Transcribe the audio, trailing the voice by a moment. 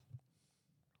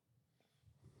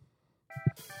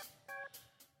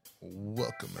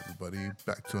Welcome, everybody,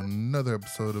 back to another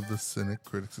episode of the Cynic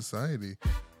Critic Society.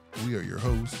 We are your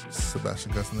hosts,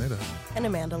 Sebastian Castaneda. And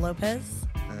Amanda Lopez.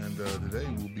 And today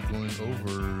we'll be going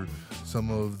over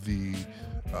some of the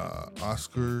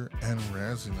Oscar and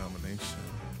Razzie nominations.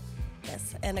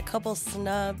 Yes, and a couple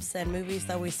snubs and movies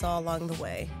that we saw along the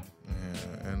way.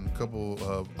 Yeah, and a couple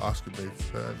of Oscar baits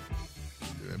that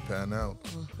didn't pan out.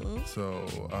 Mm-hmm.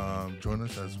 So join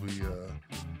us as we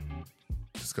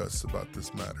discuss about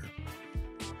this matter.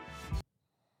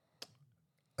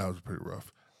 That was pretty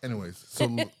rough. Anyways,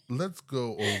 so let's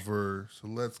go over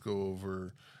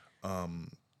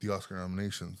the Oscar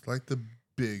nominations, like the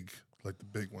big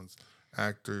ones: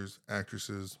 actors,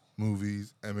 actresses,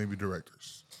 movies, and maybe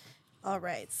directors. All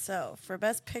right, so for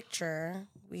Best Picture,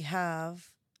 we have,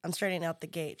 I'm starting out the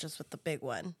gate just with the big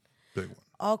one.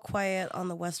 All Quiet on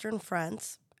the Western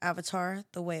Front, Avatar,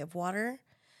 The Way of Water,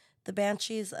 The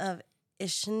Banshees of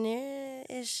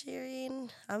Inisherin.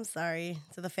 I'm sorry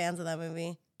to the fans of that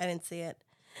movie. I didn't see it.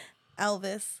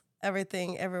 Elvis,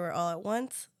 Everything Everywhere All at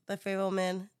Once, The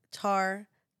Fabelman, Tar,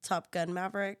 Top Gun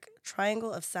Maverick,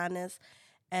 Triangle of Sadness,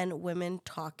 and Women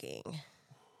Talking.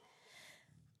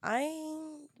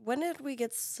 When did we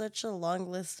get such a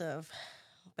long list of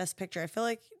Best Picture? I feel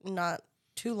like not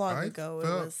too long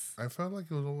ago. I felt like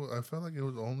it was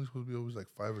only supposed to be always like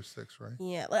 5 or 6, right?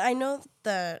 Yeah, like I know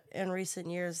that in recent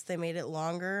years they made it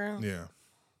longer. Yeah.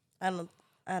 I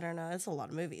don't know. It's a lot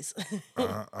of movies.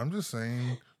 I'm just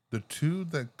saying the two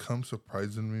that come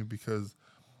surprising me, because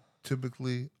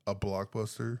typically a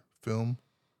blockbuster film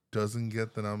doesn't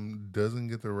get the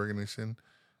recognition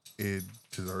it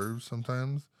deserves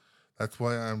sometimes. That's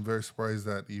why I'm very surprised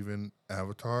that even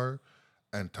Avatar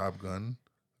and Top Gun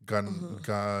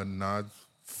got nods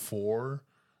for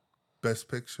Best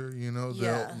Picture. You know,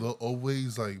 they'll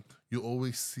always you'll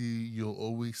always see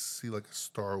like a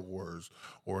Star Wars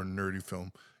or a nerdy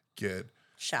film get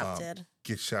shafted,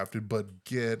 but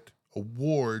get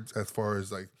awards as far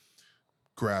as like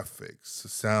graphics,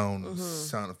 sound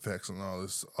effects, and all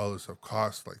this stuff.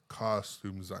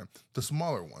 Costume design, the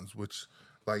smaller ones, which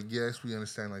like yes, we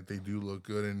understand like they do look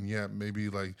good, and yeah, maybe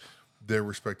like their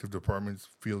respective departments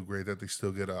feel great that they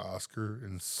still get an Oscar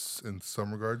in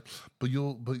some regard, but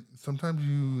sometimes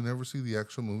you never see the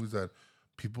actual movies that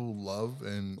people love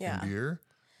and endear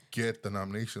get the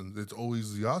nominations. It's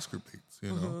always the Oscar baits, you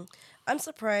know. I'm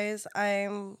surprised.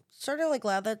 I'm sort of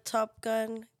glad that Top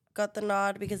Gun got the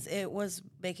nod because it was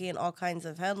making all kinds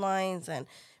of headlines and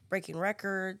breaking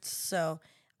records. So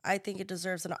I think it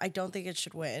deserves I don't think it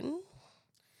should win.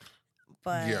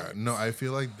 But yeah, no, I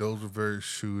feel like those are very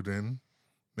shoot in.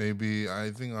 Maybe I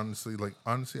think honestly,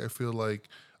 I feel like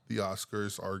the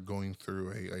Oscars are going through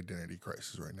a identity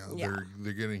crisis right now. Yeah.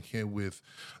 They're getting hit with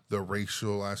the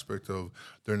racial aspect of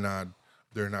they're not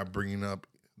bringing up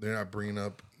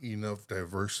enough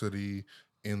diversity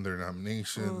in their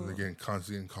nominations. They're getting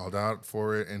constantly called out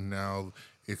for it, and now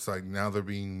it's like they're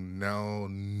being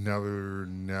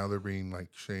like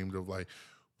shamed of like,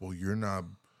 well, you're not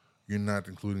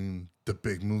including the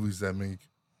big movies that make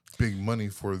big money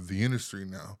for the industry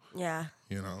now. Yeah.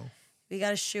 You know? We got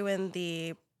to shoe in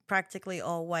the practically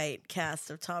all white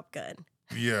cast of Top Gun.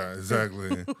 Yeah,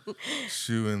 exactly.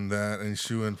 Shoe in that, and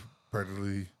shoe in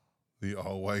practically the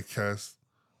all white cast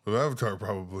of Avatar,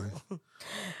 probably.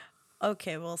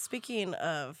 Okay, well, speaking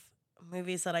of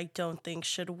movies that I don't think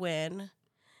should win,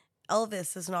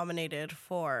 Elvis is nominated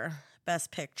for Best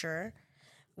Picture.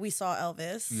 We saw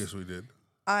Elvis. Yes, we did.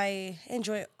 I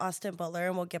enjoy Austin Butler,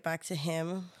 and we'll get back to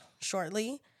him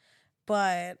shortly.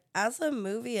 But as a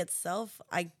movie itself,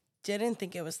 I didn't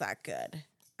think it was that good.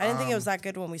 I didn't think it was that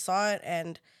good when we saw it,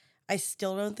 and I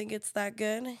still don't think it's that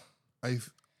good.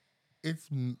 It's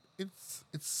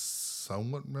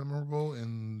somewhat memorable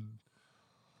in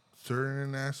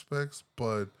certain aspects,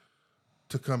 but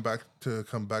to come back to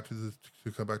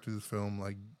this film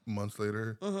like months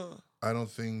later,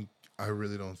 I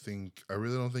really don't think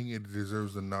it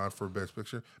deserves the nod for Best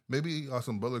Picture. Maybe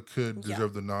Austin Butler could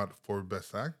deserve the nod for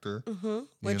Best Actor,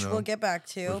 Which we'll get back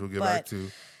to.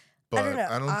 But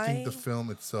I don't think the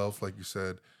film itself, like you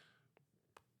said,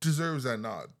 deserves that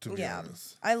nod, to be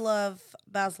honest. I love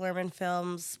Baz Luhrmann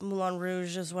films. Moulin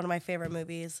Rouge is one of my favorite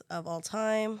movies of all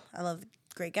time. I love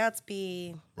Great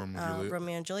Gatsby,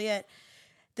 Romeo and Juliet.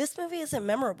 This movie isn't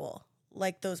memorable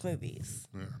like those movies.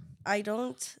 Yeah.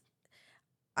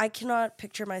 I cannot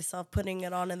picture myself putting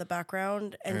it on in the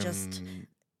background and just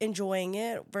enjoying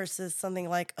it versus something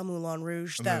like a Moulin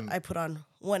Rouge that I put on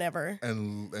whenever.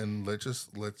 And let's just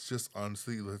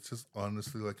honestly like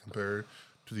compare it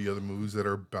to the other movies that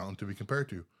are bound to be compared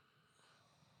to.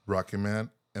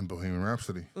 Rocketman and Bohemian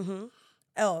Rhapsody.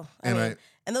 Oh, and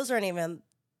those aren't even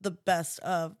the best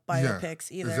of biopics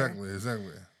either. Exactly.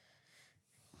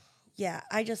 Yeah,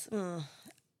 I just when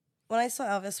I saw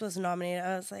Elvis was nominated,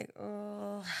 I was like,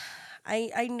 oh,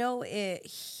 I know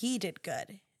he did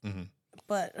good. Mm-hmm.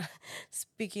 But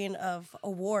speaking of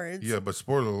awards, but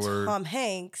spoiler alert, Tom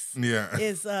Hanks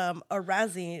is a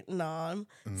Razzie nom.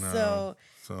 So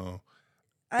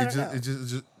I don't know.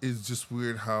 It's just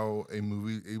weird how a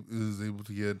movie is able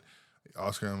to get an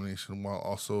Oscar nomination while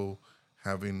also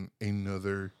having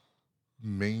another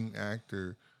main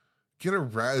actor get a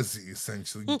Razzie,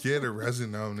 essentially. Get a Razzie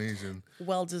nomination.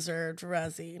 Well-deserved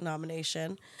Razzie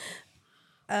nomination.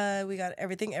 We got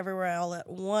Everything Everywhere All at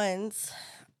Once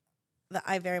that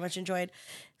I very much enjoyed.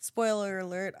 Spoiler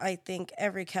alert, I think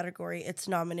every category it's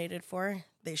nominated for,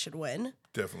 they should win.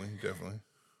 Definitely.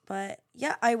 But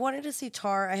yeah, I wanted to see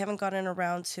Tar. I haven't gotten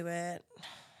around to it.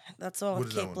 That's the one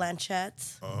with Kate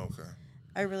Blanchett. Oh, okay.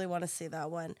 I really want to see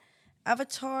that one.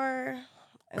 Avatar.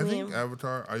 I think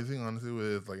honestly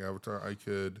with like Avatar, I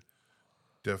could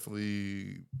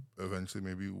definitely eventually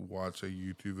maybe watch a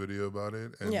YouTube video about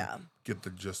it and get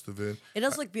the gist of it. It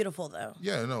does look beautiful though.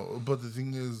 Yeah, no, but the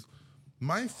thing is,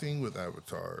 my thing with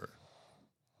Avatar,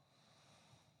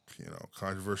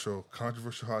 controversial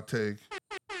hot take.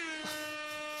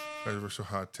 Controversial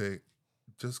hot take.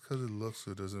 Just because it looks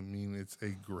good doesn't mean it's a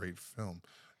great film.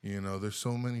 There's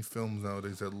so many films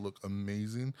nowadays that look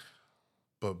amazing,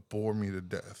 but bore me to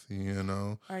death.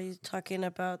 Are you talking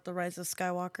about The Rise of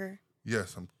Skywalker?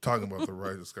 Yes, I'm talking about The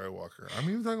Rise of Skywalker. I'm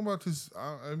even talking about this.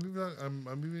 I'm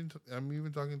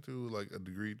even talking to like a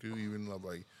degree too. Even love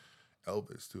like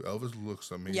Elvis too. Elvis looks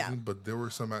amazing, but there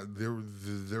were some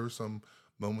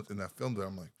moments in that film that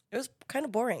I'm like, it was kind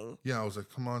of boring. Yeah, I was like,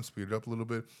 come on, speed it up a little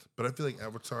bit. But I feel like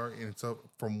Avatar in itself,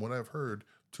 from what I've heard,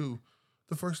 too,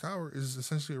 the first hour is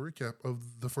essentially a recap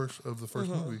of the first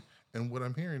movie. And what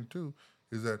I'm hearing too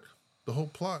is that the whole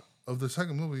plot of the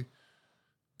second movie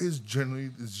is generally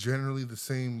the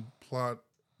same plot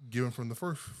given from the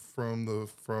first film.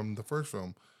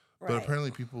 Right. But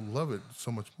apparently people love it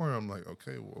so much more. I'm like,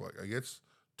 okay, well, like I guess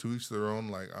to each their own.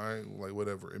 Like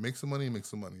whatever. It makes the money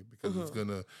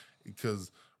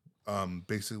because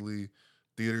basically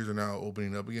theaters are now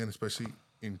opening up again, especially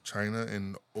in China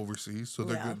and overseas. So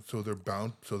they're good. So they're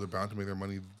bound to make their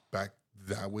money back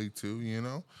that way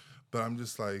too. But I'm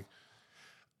just like,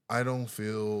 I don't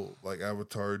feel like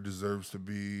Avatar deserves to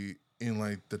be in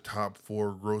like the top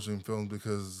 4 grossing films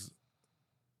because.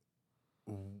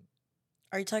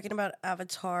 Are you talking about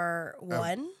Avatar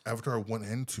 1? Avatar 1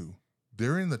 and 2.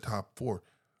 They're in the top 4.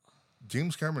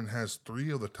 James Cameron has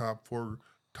 3 of the top 4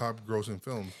 top grossing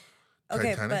films.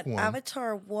 Okay, Titanic but 1.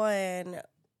 Avatar 1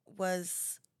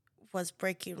 was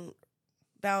breaking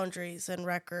boundaries and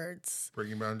records.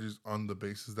 Breaking boundaries on the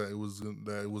basis that it was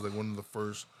like one of the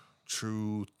first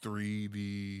true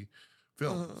 3D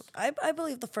films. I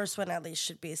believe the first one at least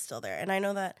should be still there. And I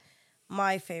know that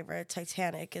my favorite,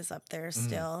 Titanic, is up there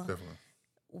still. Definitely.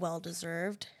 Well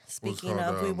deserved. Speaking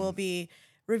of, we will be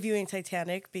reviewing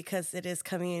Titanic because it is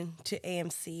coming to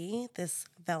AMC this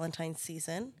Valentine's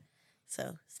season.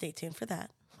 So stay tuned for that.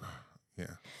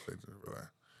 Yeah, stay tuned for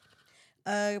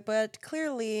that. But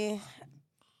clearly,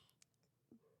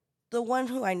 the one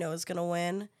who I know is going to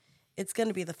win, it's going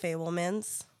to be The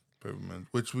Fabelmans.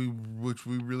 Which we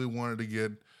really wanted to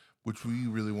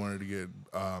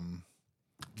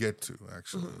get to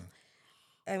actually.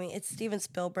 I mean, it's Steven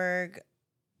Spielberg.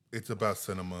 It's about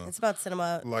cinema.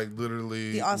 Like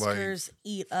literally, the Oscars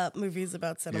eat up movies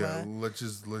about cinema. Yeah, let's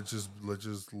just be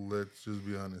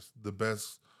honest. The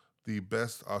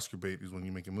best Oscar bait is when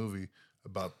you make a movie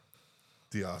about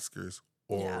the Oscars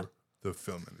or the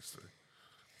film industry.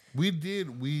 We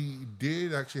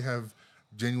did actually have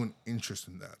genuine interest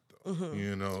in that,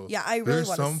 though. Yeah, I really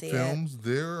want to see it.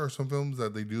 There are some films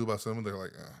that they do about cinema. They're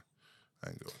like, I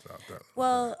can go without that.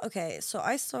 Well, okay, so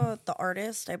I saw The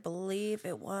Artist. I believe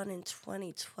it won in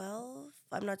 2012.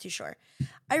 I'm not too sure.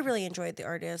 I really enjoyed The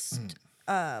Artist.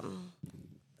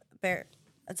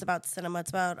 It's about cinema. It's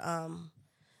about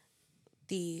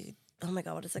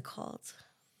what is it called?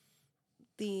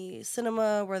 The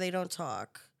cinema where they don't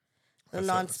talk. The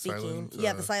non-speaking.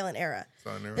 The silent era.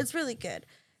 It's really good.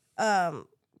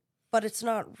 But it's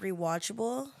not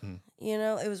rewatchable.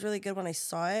 It was really good when I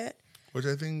saw it. Which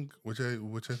I think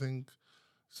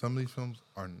some of these films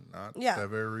are not that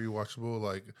very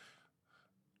rewatchable.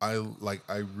 I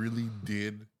really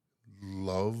did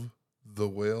love The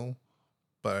Whale,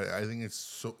 but I think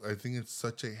it's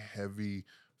such a heavy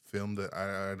film that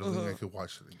I don't think I could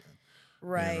watch it again.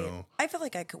 Right. I feel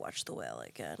like I could watch The Whale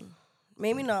again.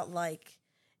 Maybe not like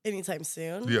anytime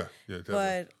soon. Yeah, definitely.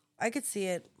 But I could see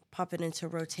it pop it into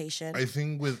rotation. I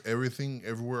think with Everything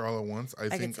Everywhere All at Once, I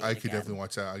think I could definitely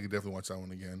watch that. I could definitely watch that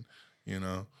one again. You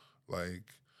know, like,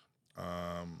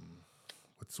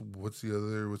 what's the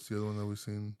other one that we've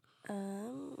seen?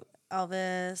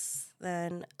 Elvis.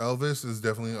 Then Elvis is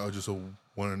definitely just a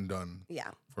one and done.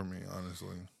 Yeah, for me,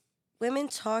 honestly. Women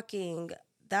Talking.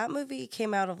 That movie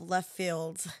came out of left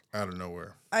field. Out of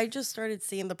nowhere. I just started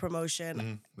seeing the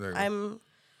promotion. Hasn't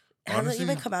it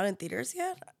even come out in theaters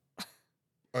yet?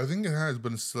 I think it has,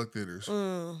 but in select theaters.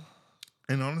 And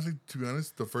honestly, to be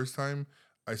honest, the first time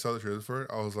I saw the trailer for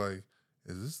it, I was like,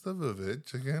 is this the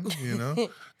Vivitch again? You know?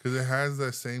 Because it has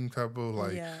that same type of,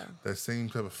 that same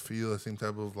type of feel, that same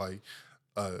type of,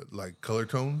 color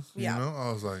tones, you know?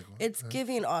 I was like... It's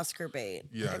giving Oscar bait.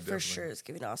 Yeah, for sure it's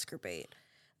giving Oscar bait.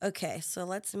 Okay, so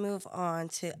let's move on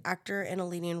to actor in a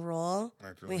leading role.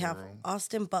 We have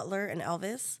Austin Butler in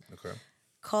Elvis. Okay.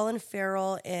 Colin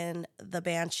Farrell in The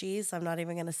Banshees. I'm not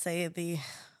even going to say the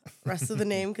rest of the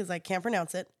name because I can't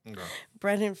pronounce it. Okay.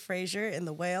 Brendan Fraser in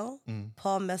The Whale.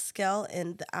 Paul Mescal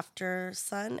in The After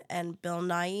Sun. And Bill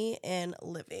Nighy in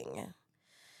Living.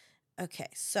 Okay,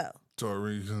 so are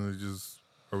we going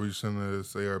to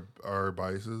say our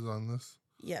biases on this?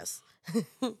 Yes.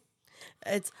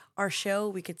 It's our show.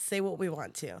 We could say what we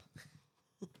want to.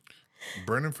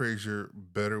 Brendan Fraser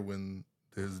better win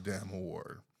his damn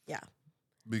award. Yeah.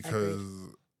 Because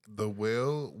The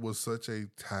Whale was such a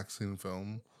taxing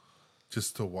film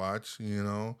just to watch, you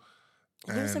know.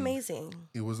 And it was amazing.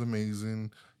 It was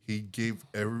amazing. He gave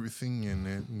everything in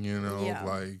it, you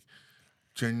know,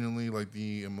 genuinely,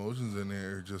 the emotions in it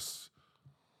are just,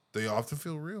 they often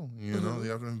feel real, you know.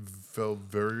 They often felt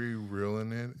very real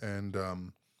in it.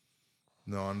 And,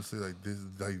 no, honestly,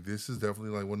 this is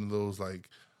definitely one of those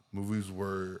movies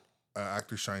where an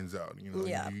actor shines out. You know,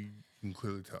 you can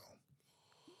clearly tell.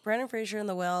 Brendan Fraser in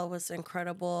The Whale was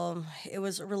incredible. It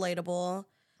was relatable.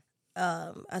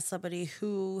 As somebody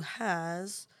who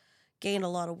has gained a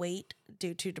lot of weight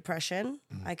due to depression,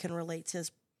 I can relate to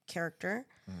his character.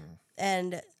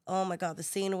 And oh my God, the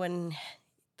scene when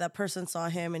that person saw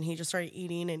him and he just started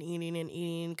eating and eating and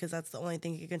eating because that's the only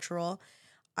thing he could control.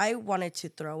 I wanted to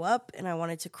throw up and I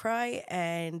wanted to cry,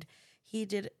 and he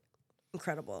did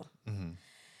incredible.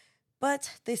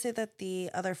 But they say that the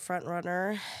other front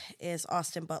runner is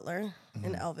Austin Butler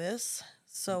in Elvis.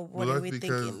 So what are we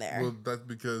thinking there? Well, that's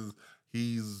because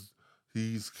he's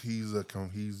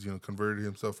converted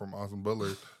himself from Austin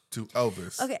Butler to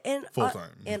Elvis. Okay, full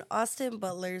time. In Austin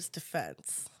Butler's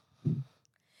defense,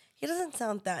 he doesn't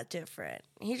sound that different.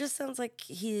 He just sounds like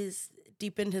he's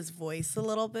deepened his voice a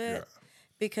little bit. Yeah.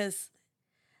 Because,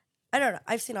 I don't know,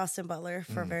 I've seen Austin Butler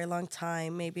for a very long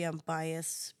time. Maybe I'm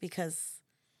biased because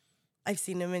I've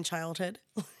seen him in childhood.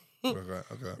 Okay.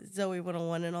 Zoe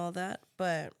 101 and all that.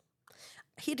 But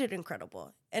he did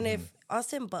incredible. And if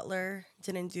Austin Butler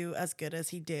didn't do as good as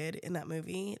he did in that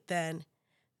movie, then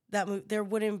there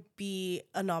wouldn't be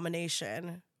a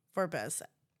nomination for Best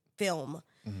Film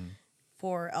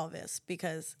for Elvis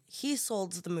because he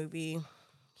sold the movie.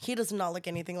 He does not look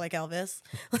anything like Elvis.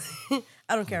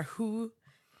 I don't care who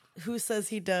says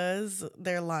he does,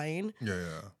 they're lying.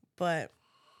 Yeah. But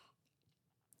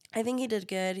I think he did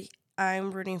good.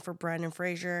 I'm rooting for Brendan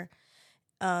Fraser.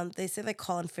 They say that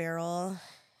Colin Farrell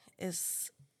is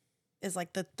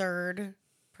the third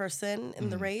person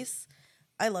in the race.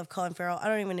 I love Colin Farrell. I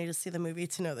don't even need to see the movie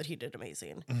to know that he did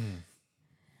amazing.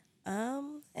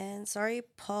 And sorry,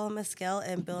 Paul Mescal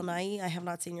and Bill Nighy, I have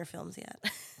not seen your films yet.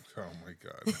 Oh my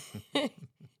God.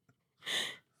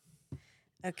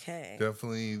 Okay.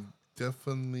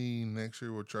 Definitely next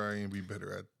year we'll try and be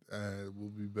better at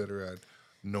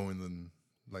knowing the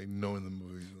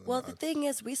movies. Well, the thing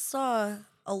is, we saw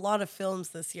a lot of films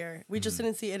this year. We just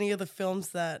didn't see any of the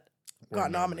films that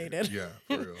got nominated. Yeah,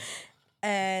 for real.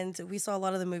 And we saw a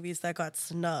lot of the movies that got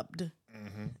snubbed,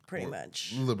 pretty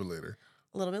much. A little bit later.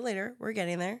 We're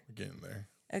getting there.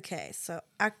 Okay, so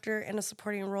actor in a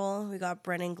supporting role, we got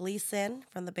Brendan Gleeson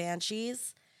from The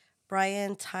Banshees,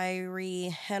 Brian Tyree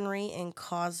Henry in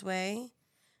Causeway,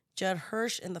 Judd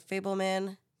Hirsch in The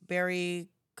Fableman, Barry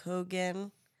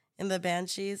Cogan in The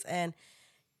Banshees, and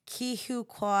Ki Hu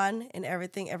Kwan in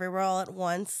Everything Everywhere All at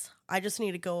Once. I just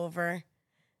need to go over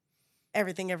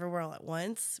Everything Everywhere All at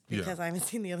Once because I haven't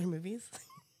seen the other movies.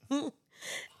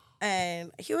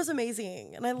 And he was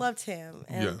amazing, and I loved him.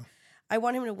 And I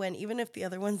want him to win, even if the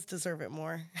other ones deserve it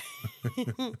more.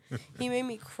 He made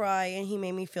me cry, and he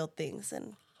made me feel things,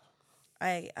 and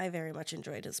I very much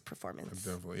enjoyed his performance.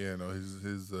 Definitely, yeah. No, his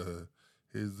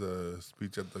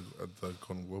speech at the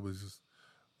Golden Globe was just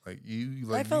I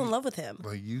fell in love with him.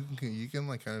 You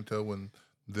can kind of tell when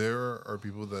there are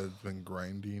people that have been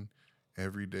grinding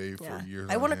every day for years.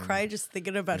 I want to cry just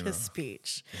thinking about his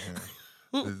speech.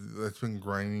 That's been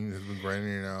grinding. Has been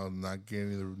grinding it out, not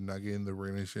getting the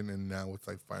recognition, and now it's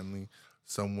like finally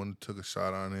someone took a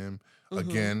shot on him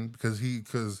again because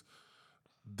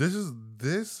this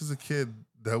is a kid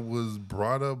that was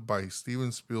brought up by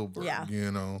Steven Spielberg. Yeah,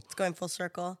 it's going full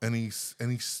circle, and he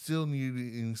still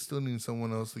needed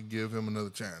someone else to give him another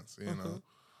chance. You know,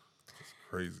 it's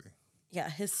crazy. Yeah,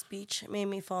 his speech made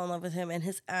me fall in love with him, and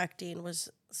his acting was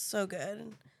so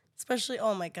good. Especially,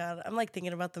 oh my God, I'm like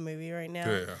thinking about the movie right now.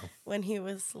 Yeah. When he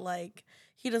was like,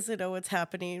 he doesn't know what's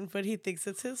happening, but he thinks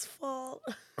it's his fault.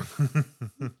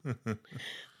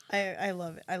 I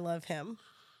love it. I love him.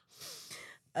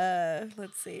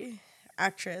 Let's see.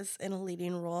 Actress in a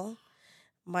leading role.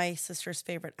 My sister's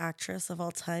favorite actress of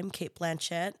all time, Cate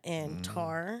Blanchett in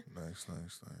Tar. Nice.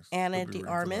 Ana de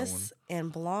Armas in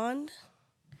Blonde.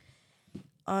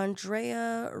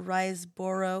 Andrea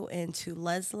Riseborough in To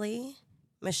Leslie.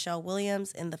 Michelle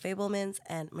Williams in The Fabelmans,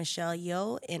 and Michelle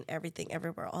Yeoh in Everything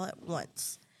Everywhere All at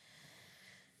Once.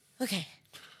 Okay.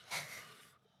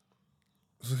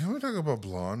 So can we talk about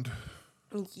Blonde?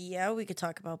 Yeah, we could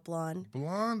talk about Blonde.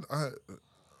 Blonde, I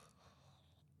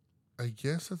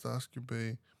guess it's Oscar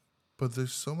bait, but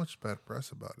there's so much bad press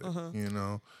about it. You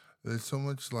know, there's so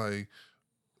much like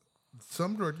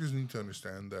some directors need to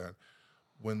understand that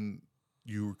when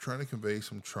you're trying to convey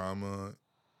some trauma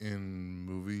in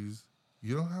movies,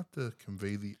 you don't have to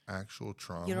convey the actual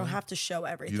trauma. You don't have to show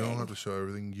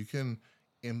everything. You can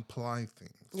imply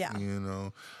things. Yeah. You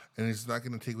know, and it's not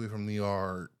going to take away from the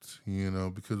art, you know,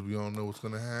 because we all know what's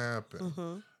going to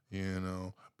happen. You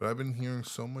know, but I've been hearing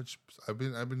so much. I've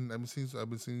been seeing so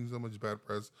much bad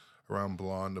press around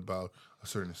Blonde about a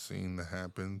certain scene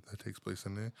that takes place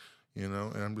in it. You know,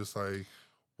 and I'm just like,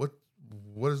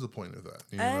 what is the point of that?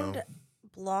 You know?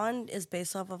 Blonde is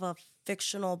based off of a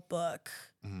fictional book.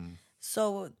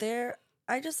 So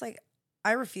I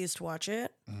refuse to watch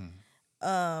it.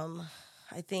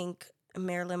 I think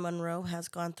Marilyn Monroe has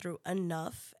gone through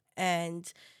enough,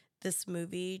 and this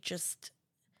movie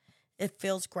it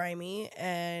feels grimy.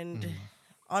 And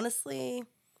honestly,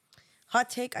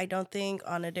 hot take, I don't think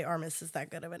Ana de Armas is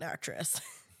that good of an actress.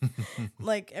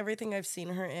 Like everything I've seen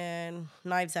her in,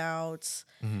 Knives Out,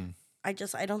 I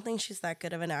don't think she's that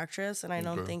good of an actress, and I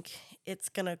don't think it's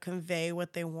gonna convey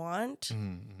what they want.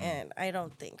 And I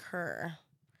don't think her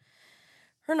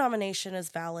nomination is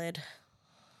valid,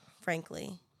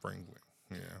 frankly.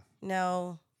 Yeah.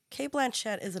 No, Cate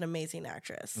Blanchett is an amazing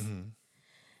actress.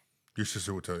 Your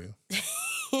sister would tell you.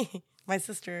 My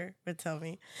sister would tell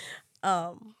me.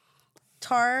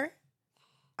 Tar,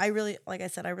 like I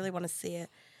said, I really want to see it.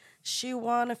 She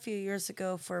won a few years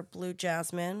ago for Blue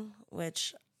Jasmine,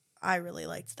 which I really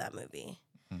liked that movie.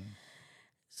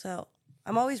 So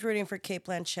I'm always rooting for Cate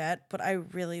Blanchett, but I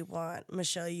really want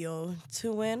Michelle Yeoh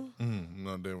to win.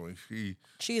 No, definitely.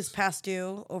 She is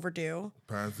overdue.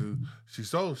 She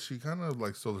kind of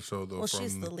like stole the show though. Well,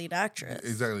 she's the lead actress.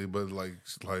 Exactly, but like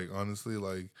honestly,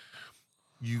 like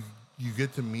you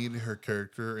get to meet her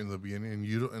character in the beginning, and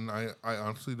you don't. And I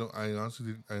honestly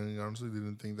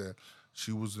didn't think that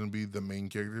she was gonna be the main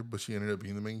character, but she ended up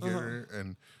being the main character,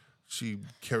 and she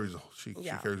carries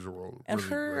the role. And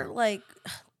really like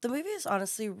the movie is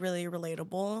honestly really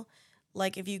relatable.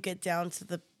 Like if you get down to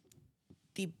the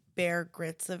bare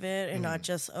grits of it and not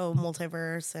just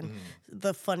multiverse and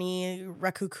the funny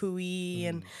rakukui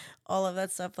and all of that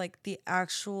stuff, like the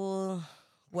actual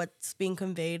what's being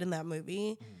conveyed in that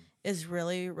movie is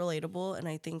really relatable, and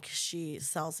I think she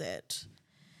sells it.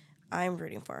 I'm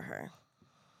rooting for her.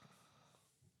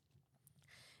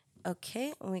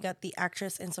 Okay, we got the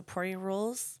actress in supporting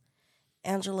roles.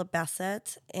 Angela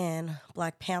Bassett in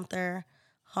Black Panther.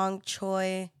 Hong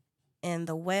Choi in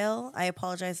The Whale. I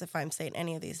apologize if I'm saying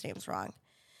any of these names wrong.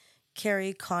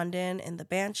 Carrie Condon in The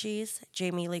Banshees.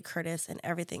 Jamie Lee Curtis in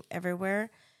Everything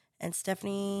Everywhere. And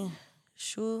Stephanie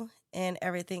Hsu in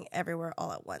Everything Everywhere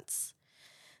All at Once.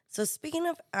 So speaking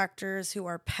of actors who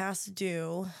are past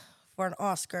due for an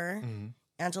Oscar,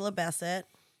 Angela Bassett.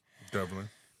 Definitely.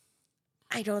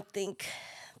 I don't think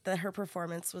that her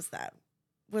performance was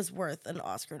worth an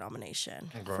Oscar nomination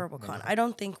for Wakanda. I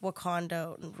don't think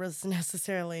Wakanda was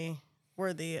necessarily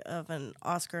worthy of an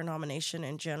Oscar nomination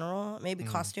in general. Maybe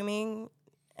costuming,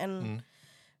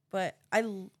 but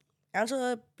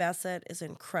Angela Bassett is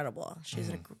incredible. She's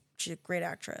a great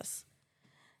actress.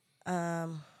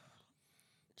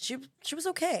 She was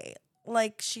okay.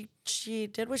 Like she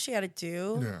did what she had to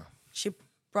do. Yeah. She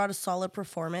brought a solid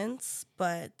performance,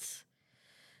 but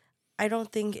I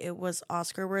don't think it was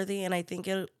Oscar worthy, and I think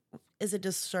it is a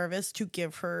disservice to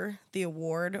give her the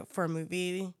award for a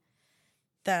movie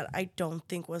that I don't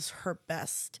think was her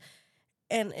best.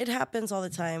 And it happens all the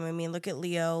time. I mean, look at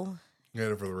Leo.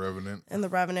 Yeah, for The Revenant. And The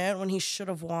Revenant, when he should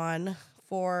have won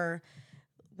for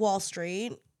Wall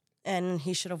Street, and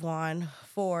he should have won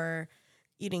for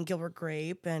Eating Gilbert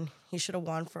Grape, and he should have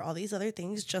won for all these other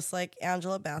things, just like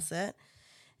Angela Bassett.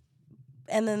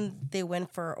 And then they win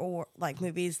for like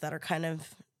movies that are kind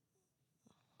of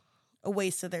a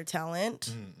waste of their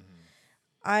talent. Mm-hmm.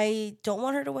 I don't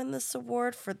want her to win this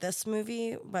award for this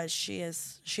movie, but she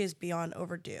is beyond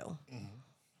overdue. Mm-hmm.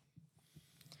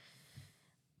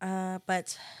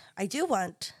 But I do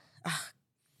want.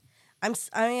 I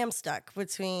am stuck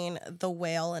between The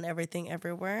Whale and Everything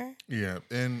Everywhere. Yeah,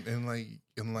 and even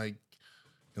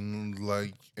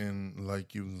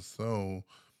so,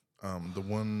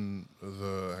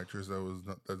 the actress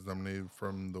that's nominated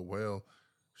from The Whale,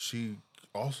 she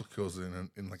also kills it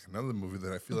in like another movie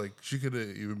that I feel like she could have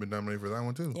even been nominated for that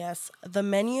one too. Yes, The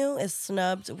Menu is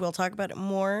snubbed. We'll talk about it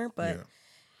more, but yeah.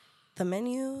 The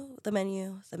menu,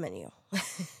 and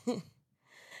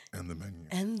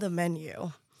the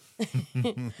menu.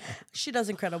 She does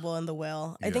incredible in The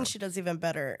Whale. Yeah. I think she does even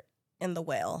better in The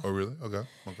Whale. Oh, really? Okay.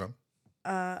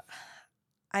 I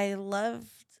loved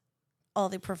all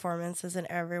the performances and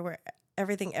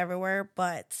Everything Everywhere,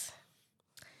 but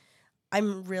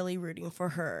I'm really rooting for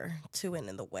her to win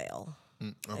in The Whale.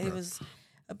 Okay. It was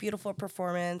a beautiful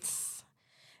performance,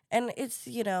 and it's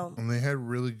And they had a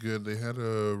really good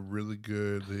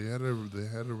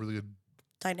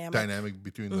dynamic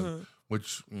between them,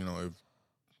 which if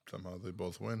somehow they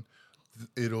both win,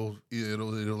 it'll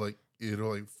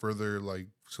further like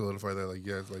solidify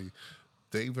that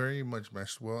they very much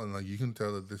meshed well, and you can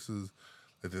tell that this is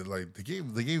they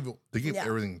gave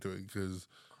everything to it, because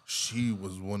she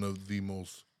was one of the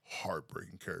most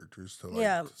heartbreaking characters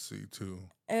to see too.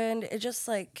 And it just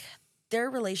their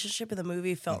relationship in the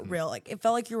movie felt real. It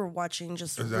felt like you were watching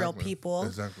just real people.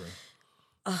 Exactly.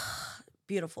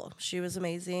 Beautiful. She was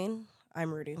amazing.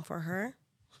 I'm rooting for her.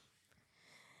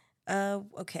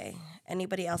 Okay.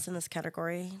 Anybody else in this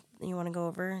category you want to go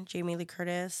over? Jamie Lee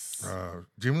Curtis.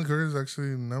 Jamie Lee Curtis is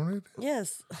actually nominated?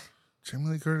 Yes. Jamie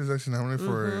Lee Curtis is actually nominated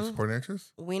for supporting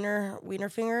actress? Wiener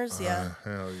Fingers, yeah.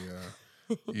 Hell yeah.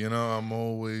 I'm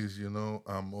always gonna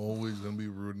be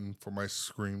rooting for my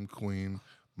Scream Queen,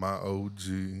 my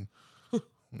OG.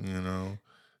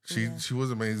 She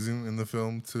was amazing in the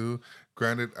film too.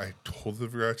 Granted, I totally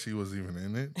forgot she was even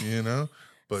in it,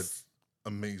 but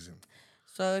amazing.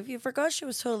 So if you forgot she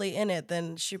was totally in it,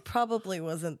 then she probably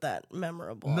wasn't that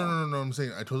memorable. No. I'm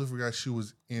saying I totally forgot she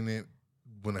was in it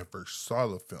when I first saw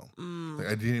the film.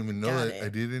 I didn't even know that. I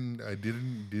didn't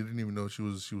even know she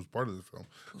was part of the film.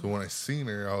 So when I seen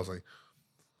her, I was like,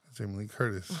 Jamie Lee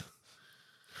Curtis.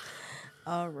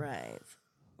 All right,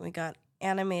 we got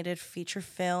animated feature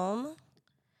film.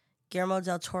 Guillermo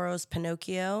del Toro's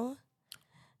Pinocchio.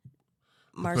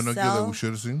 Pinocchio that we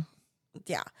should have seen.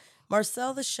 Yeah.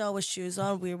 Marcel the Shell with Shoes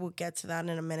On. We will get to that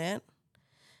in a minute.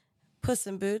 Puss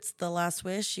in Boots, The Last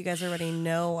Wish. You guys already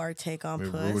know our take on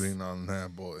Puss. We're rooting on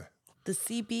that boy. The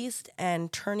Sea Beast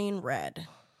and Turning Red.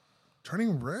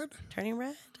 Turning Red? Turning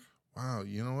Red. Wow,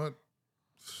 you know what?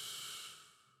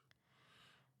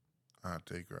 I'll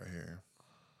take right here.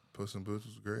 Puss in Boots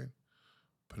was great.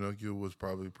 Pinocchio was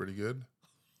probably pretty good.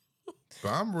 But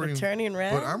I'm rooting for Turning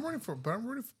Red. But I'm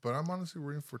honestly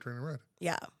rooting for Turning Red.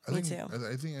 Yeah, me too.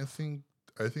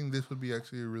 I think this would be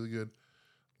actually a really good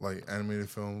animated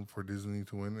film for Disney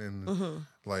to win, and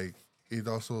it's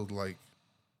also like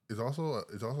a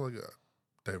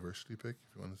diversity pick,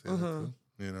 if you want to say that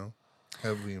too.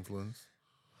 Heavily influenced.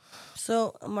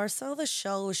 So Marcel the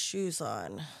Shell with Shoes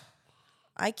On.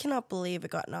 I cannot believe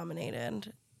it got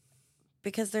nominated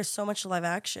because there's so much live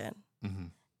action. Mm-hmm.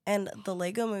 And the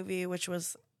Lego Movie, which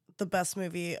was the best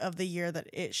movie of the year that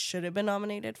it should have been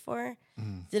nominated for,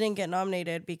 didn't get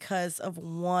nominated because of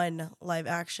one live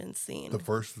action scene. The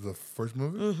first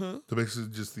movie? Mm-hmm. So basically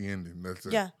just the ending. That's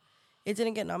it. Yeah. It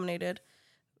didn't get nominated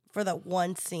for that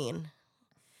one scene.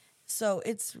 So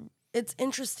it's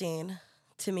interesting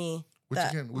to me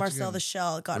Marcel the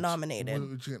Shell got nominated.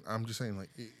 I'm just saying,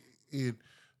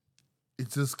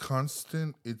 it's this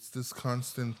constant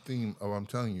theme of, I'm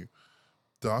telling you,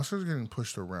 the Oscars are getting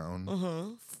pushed around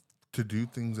to do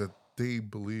things that they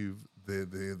believe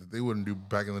that they wouldn't do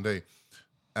back in the day.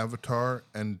 Avatar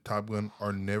and Top Gun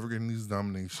are never getting these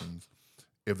nominations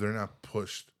if they're not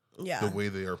pushed the way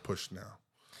they are pushed now.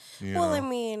 I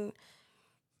mean,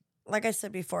 like I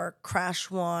said before,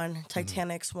 Crash won,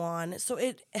 Titanic's won, so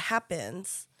it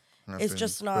happens. It's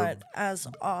just not as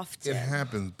often. It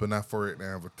happens, but not for an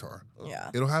Avatar.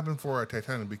 Yeah. It'll happen for a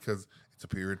Titanic because it's a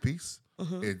period piece.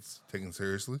 Mm-hmm. It's taken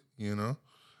seriously, you know.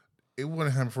 It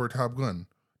wouldn't happen for a Top Gun.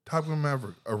 Top Gun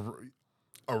Maverick, a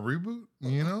reboot,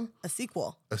 you know? A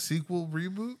sequel. A sequel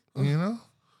reboot, you know?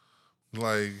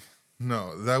 Like,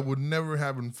 no, that would never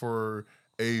happen for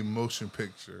a motion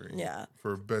picture. Yeah.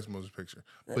 For best motion picture.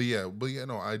 But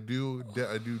no, I do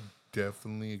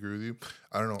definitely agree with you.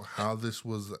 I don't know how this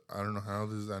is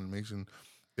animation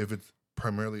if it's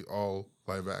primarily all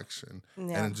live action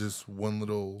and it's just one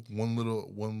little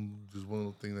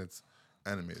thing that's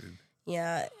animated.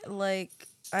 Yeah, like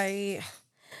I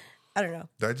don't know.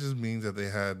 That just means that they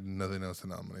had nothing else to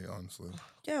nominate, honestly.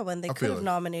 Yeah, when they could have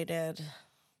nominated,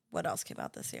 what else came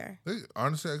out this year? They,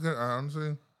 honestly,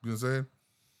 gonna say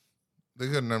they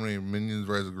got nominated Minions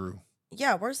Rise of Gru.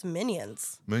 Yeah, where's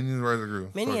Minions? Minions Rise of Gru.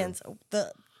 Minions,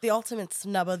 the ultimate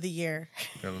snub of the year.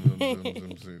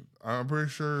 I'm pretty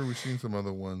sure we've seen some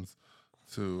other ones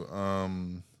too.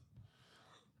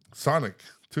 Sonic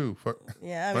too.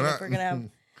 Yeah, I mean, if we're gonna have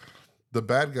the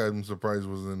bad guy, I'm surprised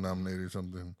wasn't nominated or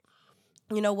something.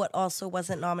 You know what also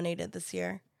wasn't nominated this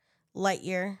year?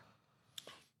 Lightyear.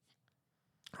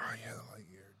 Oh yeah,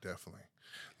 Lightyear, definitely.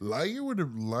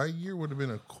 Lightyear would have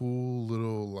been a cool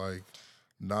little like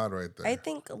nod right there. I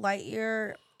think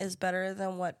Lightyear is better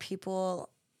than what people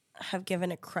have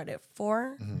given it credit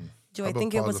for. Mm-hmm. Do I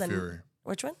think it was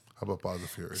which one? How about Paws of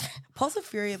Fury? Paws of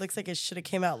Fury looks like it should have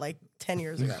came out like 10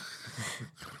 years ago.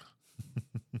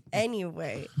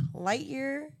 Anyway,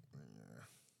 Lightyear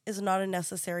is not a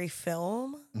necessary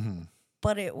film,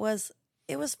 but it was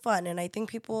fun, and I think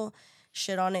people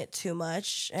shit on it too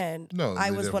much, and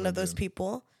I was one of those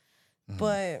people.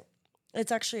 But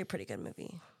it's actually a pretty good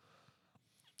movie.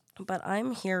 But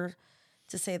I'm here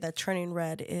to say that Turning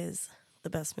Red is the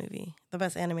best movie, the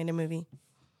best animated movie.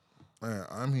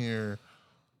 I'm here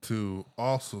to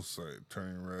also say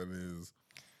Turning Red is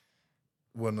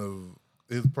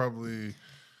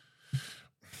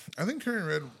I think Turning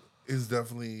Red is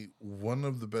definitely one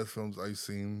of the best films I've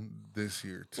seen this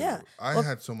year too. Yeah. I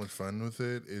had so much fun with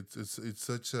it. It's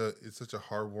such a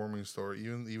heartwarming story.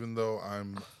 Even though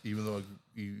I'm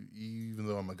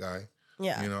a guy.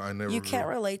 Yeah. You know, you can't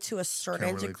relate to a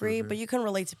certain degree, but you can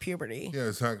relate to puberty. Yeah,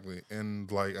 exactly.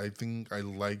 And like I think I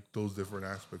like those different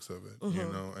aspects of it. You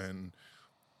know, and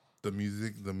the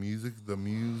music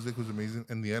was amazing,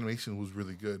 and the animation was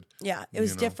really good. Yeah, it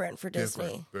was different for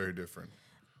Disney. Very different.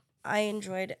 I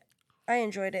enjoyed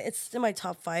it. It's in my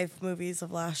top 5 movies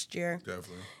of last year.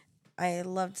 Definitely. I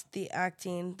loved the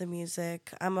acting, the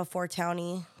music. I'm a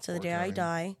 4-townie to the day I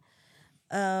die.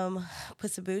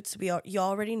 Puss in Boots, you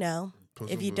already know.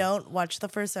 If you don't, watch the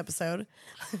first episode.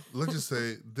 Let's just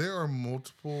say there are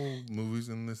multiple movies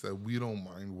in this that we don't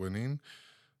mind winning.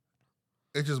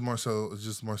 It's just Marcel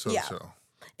Shell.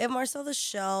 If Marcel the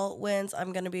Shell wins,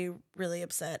 I'm going to be really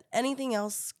upset. Anything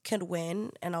else can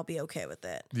win, and I'll be okay with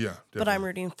it. Yeah, definitely. But I'm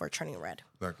rooting for Turning Red.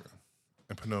 Exactly.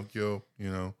 And Pinocchio,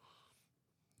 you know,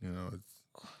 it's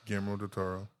Guillermo del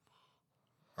Toro,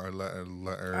 our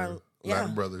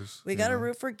Latin brothers. We got to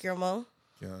root for Guillermo.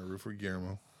 Yeah, root for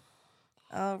Guillermo.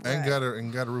 All right. And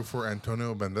got to root for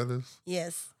Antonio Banderas.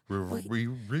 Yes.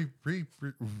 Reprising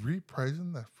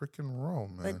that freaking role,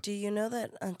 man. But do you know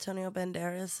that Antonio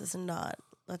Banderas is not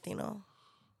Latino?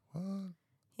 What?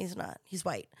 He's not. He's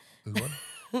white. He's white?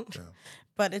 Yeah.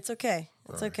 But it's okay.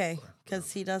 It's okay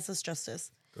because he does us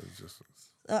justice. Does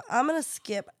I'm going to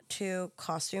skip to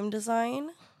costume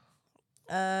design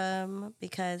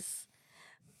because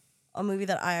a movie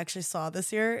that I actually saw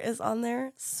this year is on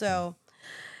there. So,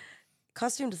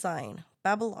 costume design,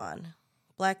 Babylon,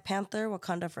 Black Panther,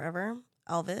 Wakanda Forever,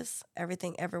 Elvis,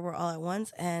 Everything Everywhere All at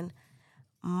Once, and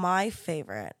my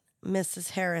favorite,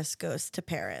 Mrs. Harris Goes to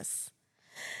Paris.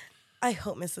 I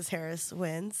hope Mrs. Harris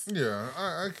wins. Yeah,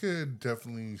 I could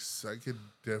definitely see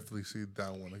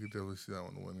that one. I could definitely see that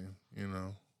one winning, you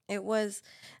know. It was,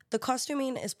 the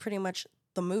costuming is pretty much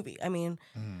the movie. I mean,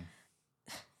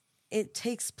 it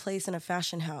takes place in a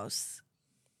fashion house.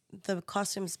 The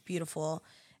costume's beautiful.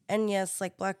 And yes,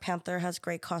 like Black Panther has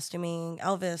great costuming.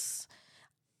 Elvis,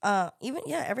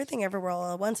 Everything Everywhere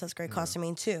All at Once has great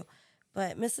costuming too.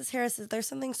 But Mrs. Harris, there's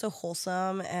something so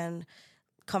wholesome and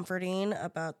comforting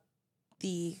about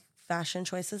the fashion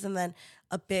choices. And then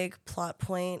a big plot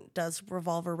point does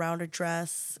revolve around a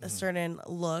dress, a certain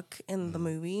look in the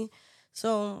movie.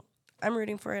 So I'm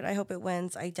rooting for it. I hope it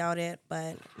wins. I doubt it,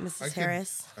 but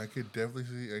Harris. I could definitely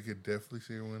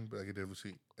see her win, but I could definitely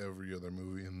see every other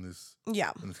movie in this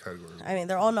category. I mean,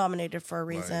 they're all nominated for a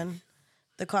reason.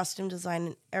 The costume design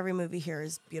in every movie here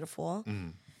is beautiful.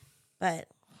 But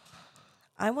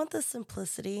I want the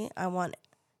simplicity. I want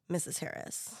Mrs.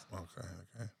 Harris. Okay.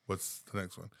 What's the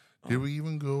next one? Did we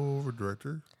even go over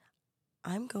director?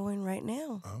 I'm going right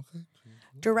now. Okay.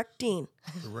 Directing.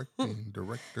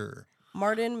 Director.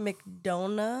 Martin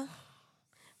McDonough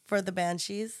for The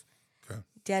Banshees. Okay.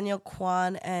 Daniel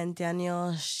Kwan and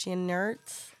Daniel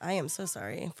Scheinert. I am so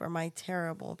sorry for my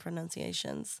terrible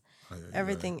pronunciations.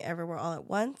 Everything, Everywhere, All at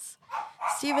Once.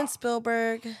 Steven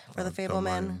Spielberg for The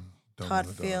Fableman. Todd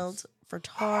Field for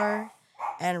Tar.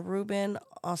 And Ruben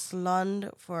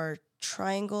Östlund for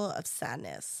Triangle of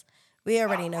Sadness. We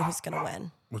already know who's going to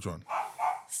win. Which one?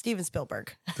 Steven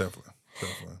Spielberg. Definitely.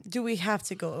 Do we have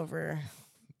to go over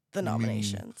the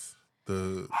nominations?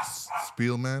 The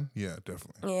Spielman? Yeah,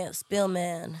 definitely. Yeah,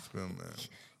 Spielman.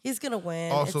 He's going to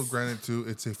win. Also, granted, too,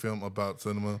 it's a film about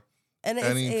cinema. And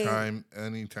anytime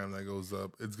that goes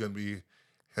up, it's going to be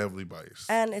heavily biased.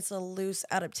 And it's a loose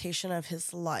adaptation of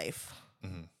his life.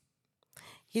 Mm-hmm.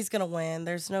 He's going to win.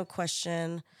 There's no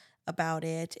question about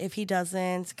it. If he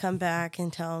doesn't, come back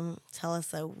and tell us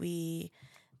that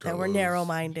we're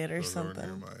narrow-minded or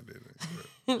something.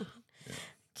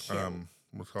 Yeah.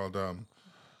 What's called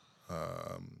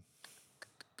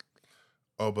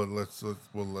but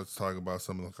let's talk about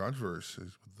some of the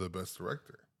controversies with the best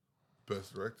director.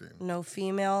 Best directing. No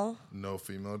female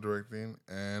directing,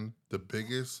 and the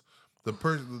biggest,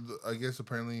 I guess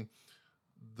apparently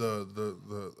not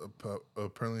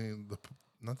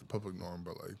the public norm,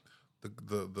 but like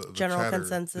the general chatter,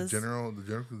 consensus. The general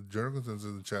consensus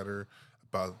and chatter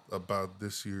about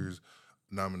this year's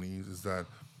nominees is that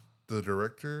the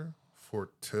director for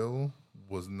Till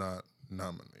was not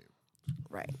nominated.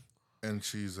 Right. And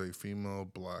she's a female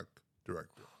black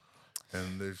director.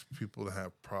 And there's people that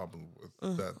have problems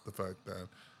with that, the fact that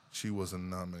she wasn't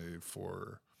nominated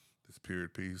for this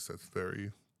period piece that's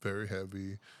very, very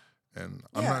heavy. And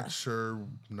I'm not sure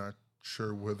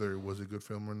whether it was a good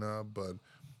film or not, but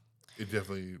it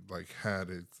definitely had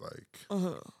its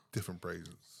different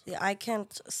praises. Yeah, I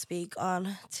can't speak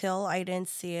on Till. I didn't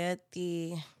see it.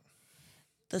 The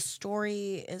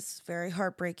story is very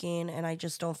heartbreaking, and I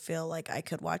just don't feel like I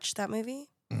could watch that movie.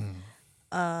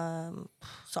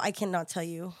 So I cannot tell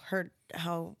you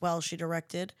how well she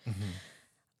directed.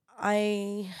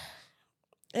 It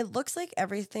looks like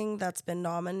everything that's been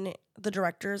the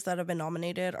directors that have been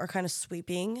nominated are kind of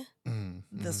sweeping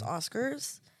this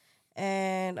Oscars.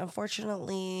 And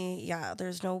unfortunately,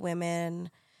 there's no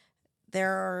women.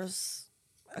 There's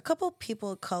a couple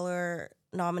people of color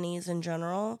nominees in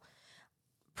general.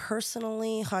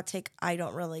 Personally, hot take, I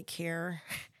don't really care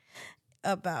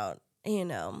about,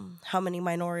 how many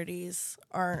minorities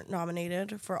are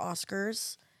nominated for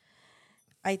Oscars.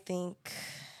 I think,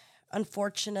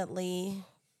 unfortunately,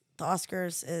 the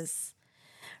Oscars is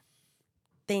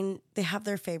they have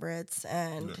their favorites,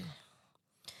 and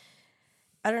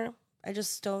I don't know. I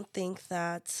just don't think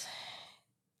that.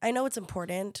 I know it's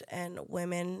important, and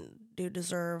women do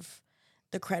deserve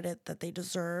the credit that they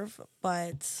deserve,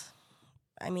 but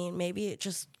I mean, maybe it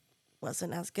just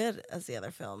wasn't as good as the other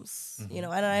films, and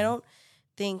I don't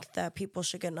think that people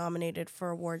should get nominated for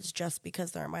awards just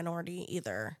because they're a minority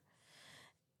either.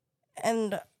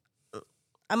 And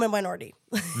I'm a minority.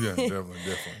 Yeah, definitely.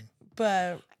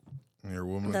 But you're a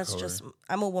woman of color.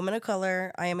 I'm a woman of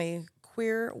color. I am a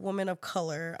queer woman of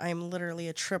color. I'm literally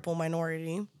a triple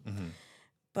minority.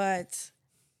 But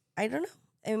I don't know.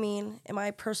 I mean, in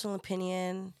my personal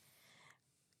opinion,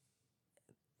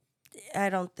 I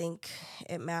don't think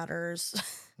it matters.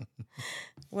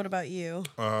 What about you?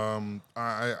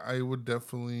 I would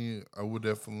definitely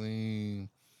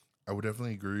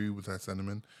agree with that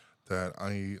sentiment. That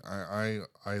I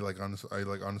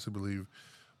honestly believe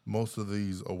most of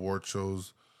these award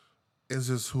shows is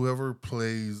just whoever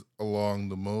plays along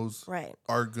the most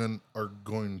are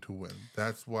going to win.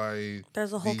 That's why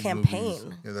there's a whole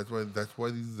campaign. That's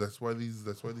why these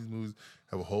movies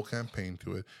have a whole campaign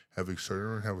to it. Have a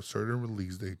certain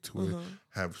release date to it.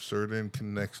 Have certain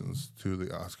connections to the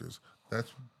Oscars.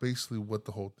 That's basically what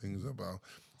the whole thing is about.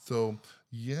 So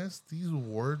yes, these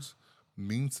awards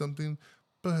mean something,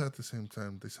 but at the same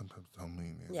time, they sometimes don't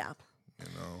mean it. Yeah.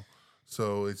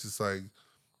 So it's just like,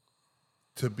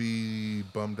 to be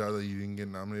bummed out that you didn't get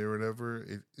nominated or whatever,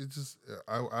 it just,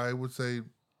 I would say,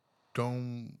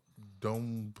 don't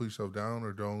put yourself down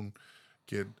or don't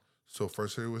get so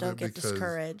frustrated with it. Don't get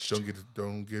discouraged. Don't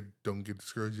get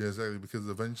discouraged. Yeah, exactly, because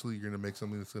eventually you're gonna make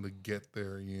something that's gonna get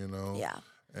there. Yeah.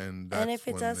 And if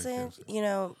it doesn't,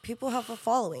 people have a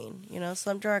following.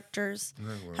 Some directors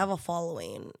have a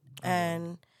following,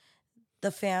 and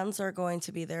the fans are going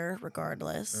to be there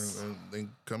regardless. And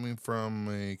coming from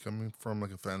a fan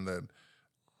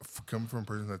coming from a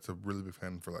person that's a really big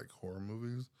fan for horror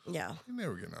movies, you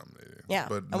never get nominated. Yeah,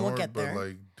 but we'll get there.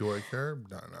 But do I care?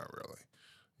 Not really.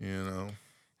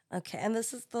 Okay, and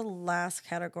this is the last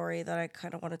category that I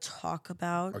kind of want to talk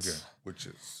about. Okay, which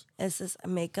is? This is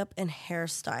makeup and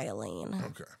hairstyling.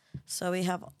 Okay. So we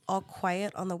have All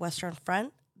Quiet on the Western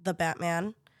Front, The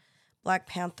Batman, Black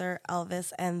Panther,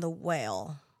 Elvis, and The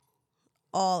Whale.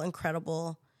 All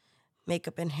incredible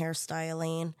makeup and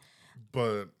hairstyling.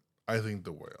 But I think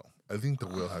The Whale. I think The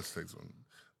Whale has to take one.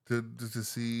 To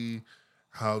see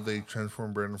how they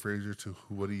transform Brendan Fraser to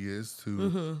what he is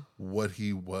to what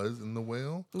he was in The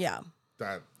Whale. Yeah.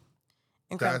 That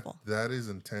incredible. That is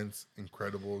intense,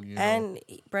 incredible. And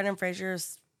Brendan Fraser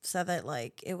said that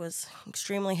like it was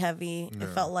extremely heavy. Yeah. It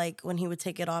felt like when he would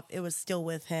take it off, it was still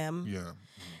with him. Yeah.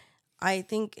 I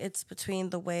think it's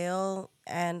between The Whale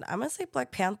and I'm gonna say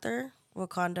Black Panther,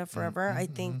 Wakanda Forever. I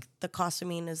think the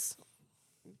costuming is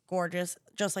gorgeous,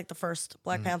 just like the first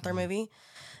Black Panther movie.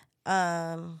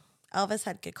 Elvis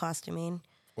had good costuming.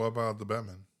 What about the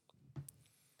Batman?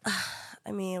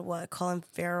 I mean, Colin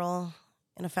Farrell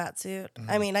in a fat suit?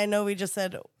 I mean, I know we just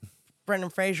said Brendan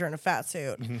Fraser in a fat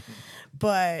suit,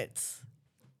 but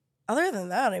other than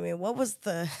that, I mean, what was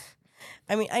the...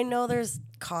 I mean, I know there's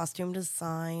costume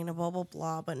design, blah, blah,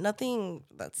 blah, but nothing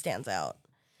that stands out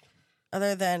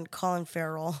other than Colin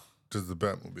Farrell. Does the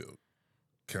Batmobile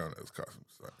count as costume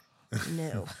design?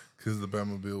 No. Because the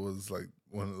Batmobile was like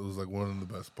one of the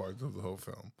best parts of the whole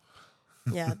film.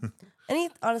 Yeah.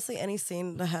 Any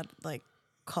scene that had like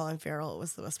Colin Farrell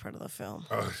was the best part of the film.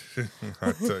 Oh,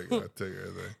 I tell you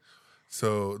everything.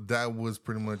 So that was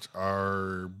pretty much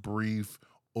our brief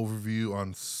overview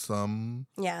on some.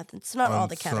 Yeah, it's not all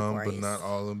the categories, but not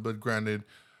all of them. But granted,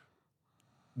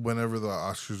 whenever the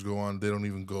Oscars go on, they don't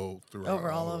even go through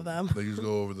over all of them. They just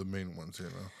go over the main ones,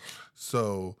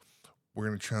 So we're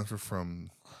gonna transfer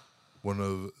from one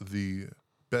of the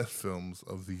best films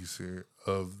of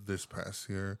this past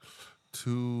year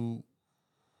to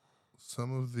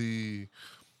some of the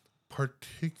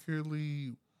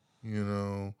particularly,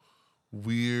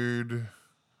 weird,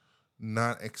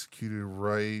 not executed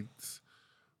right,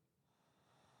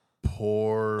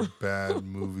 poor, bad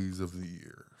movies of the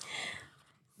year.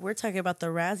 We're talking about the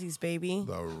Razzies, baby.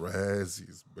 The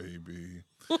Razzies, baby.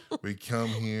 We come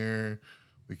here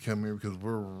because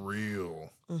we're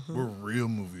real. Mm-hmm. We're real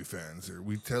movie fans here.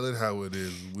 We tell it how it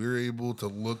is. We're able to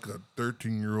look a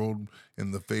 13-year-old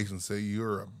in the face and say,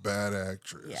 you're a bad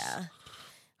actress. Yeah.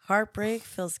 Heartbreak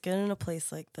feels good in a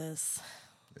place like this.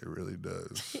 It really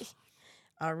does.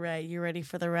 All right, you ready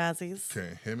for the Razzies?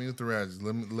 Okay, hit me with the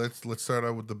Razzies. Let's start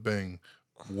out with the bang.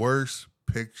 Worst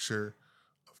picture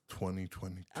of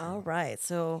 2022. All right,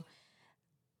 so,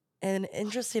 and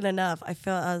interesting enough, I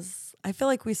feel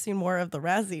like we've seen more of the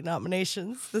Razzie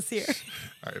nominations this year.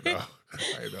 I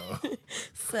know.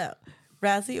 So,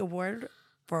 Razzie Award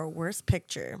for Worst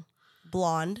Picture: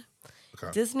 Blonde,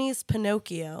 okay. Disney's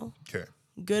Pinocchio, okay.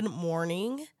 Good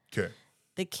Morning, okay.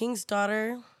 The King's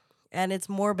Daughter, and it's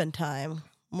Morbin time.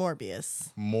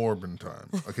 Morbius. Morbin time.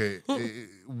 Okay.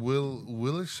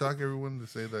 Will it shock everyone to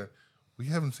say that we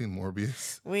haven't seen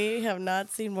Morbius? We have not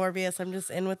seen Morbius. I'm just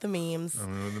in with the memes.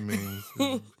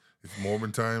 It's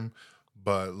Morbin time.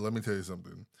 But let me tell you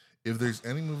something. If there's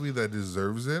any movie that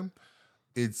deserves it,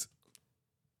 it's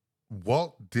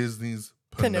Walt Disney's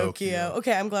Pinocchio.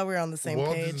 Okay, I'm glad we're on the same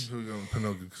Walt page. Disney's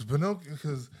Pinocchio.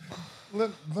 Because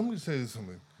let me tell you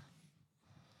something.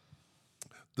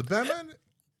 The Batman,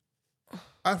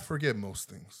 I forget most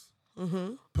things.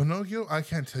 Mm-hmm. Pinocchio, I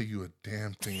can't tell you a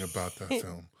damn thing about that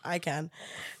film. I can.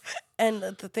 And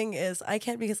the thing is, I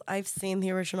can because I've seen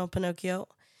the original Pinocchio.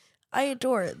 I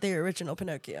adore the original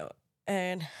Pinocchio.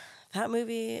 And that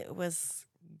movie was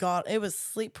it was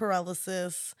sleep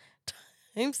paralysis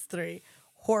times 3.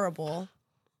 Horrible.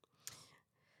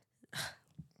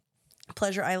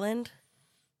 Pleasure Island?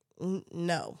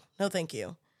 No, thank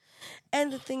you.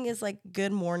 And the thing is, like,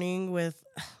 Good Morning with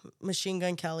Machine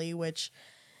Gun Kelly, which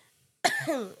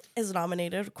is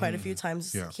nominated quite a few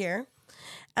times here.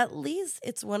 At least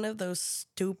it's one of those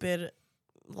stupid,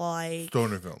 like,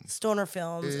 stoner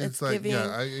films. It's like, giving.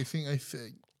 Yeah, I think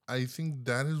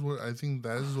that is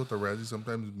what the Razzies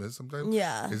sometimes miss. Sometimes,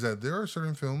 is that there are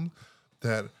certain films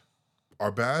that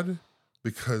are bad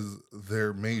because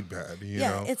they're made bad. You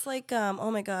know? It's like oh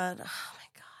my god,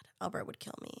 Albert would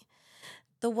kill me.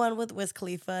 The one with Wiz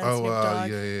Khalifa and Snoop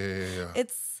Dogg. Yeah.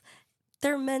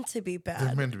 They're meant to be bad.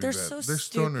 They're meant to be bad. So they're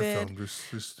stoner films.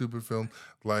 They're stupid films.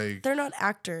 Like, they're not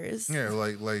actors. Yeah,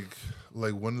 like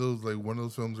one of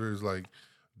those films where it's like,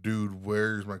 dude,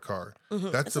 where's my car? Mm-hmm.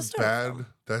 That's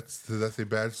a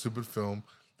bad stupid film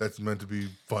that's meant to be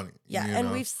funny. Yeah,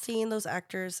 and we've seen those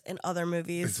actors in other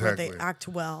movies where they act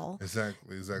well.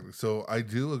 Exactly. So I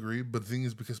do agree, but the thing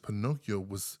is, because Pinocchio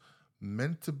was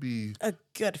meant to be a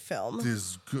good film.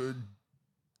 This good,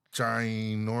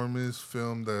 ginormous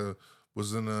film that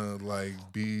was gonna like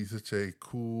be such a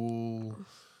cool,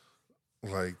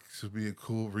 like should be a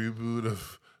cool reboot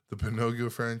of the Pinocchio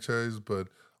franchise, but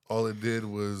all it did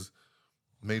was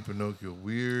make Pinocchio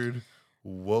weird,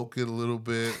 woke it a little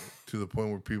bit to the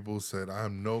point where people said,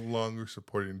 "I'm no longer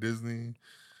supporting Disney."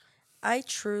 I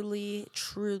truly,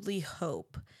 truly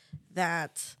hope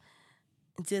that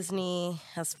Disney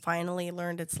has finally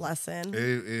learned its lesson.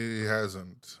 It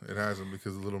hasn't. It hasn't,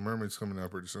 because The Little Mermaid's coming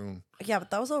out pretty soon. Yeah, but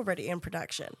that was already in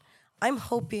production. I'm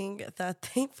hoping that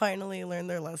they finally learn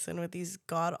their lesson with these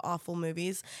god-awful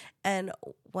movies. And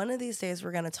one of these days,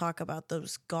 we're going to talk about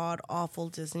those god-awful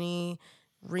Disney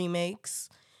remakes.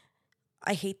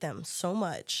 I hate them so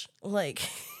much. Like,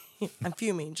 I'm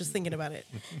fuming just thinking about it.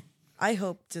 I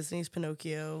hope Disney's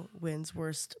Pinocchio wins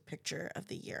Worst Picture of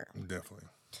the Year. Definitely.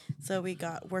 So we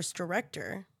got Worst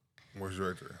Director. Worst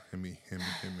Director. Hit me.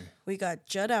 We got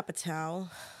Judd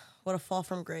Apatow. What a Fall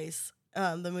from Grace.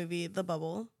 The movie The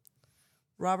Bubble.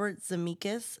 Robert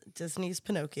Zemeckis, Disney's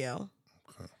Pinocchio.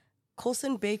 Okay.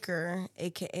 Colson Baker,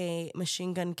 a.k.a.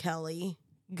 Machine Gun Kelly,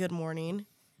 Good Morning.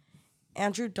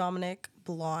 Andrew Dominic,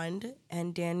 Blonde.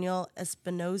 And Daniel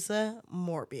Espinosa,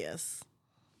 Morbius.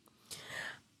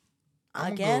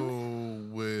 I'm going to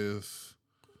go with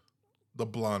the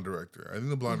blonde director. I think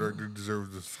the blonde director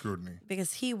deserves the scrutiny.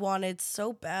 Because he wanted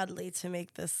so badly to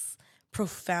make this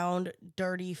profound,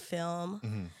 dirty film.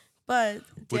 Mm-hmm. But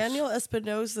Daniel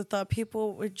Espinosa thought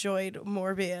people enjoyed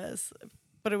Morbius.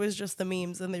 But it was just the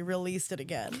memes, and they released it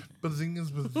again. But the thing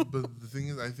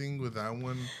is, I think with that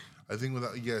one,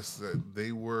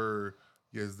 they were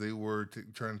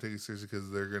trying to take it seriously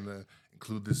because they're going to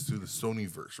include this to the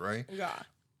Sonyverse, right? Yeah.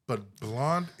 But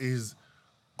Blonde is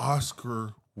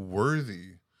Oscar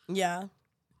worthy. Yeah.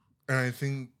 And I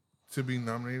think to be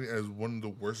nominated as one of the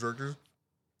worst directors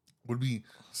would be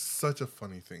such a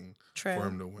funny thing for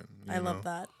him to win. I love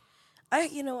that.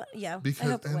 Yeah. Because,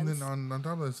 I hope it wins. Then on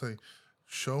top of that, it's like,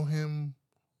 show him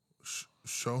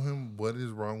what is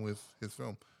wrong with his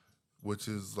film, which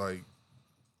is like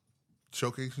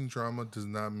showcasing drama does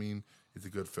not mean it's a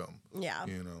good film. Yeah.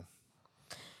 You know.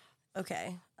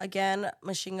 Okay. Again,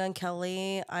 Machine Gun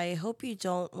Kelly, I hope you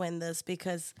don't win this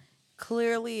because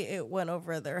clearly it went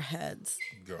over their heads.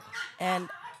 Go. And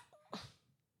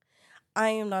I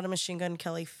am not a Machine Gun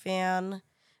Kelly fan,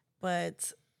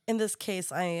 but in this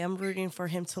case, I am rooting for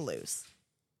him to lose.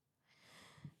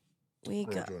 We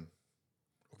got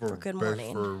for Good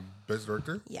Morning. For best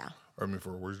director? Yeah. Or,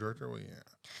 for worst director? Well, yeah.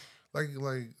 Like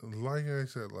I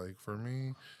said, like for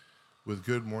me, with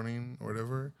Good Morning or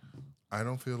whatever, I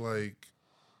don't feel like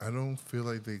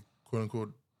they quote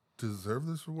unquote deserve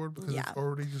this award because it's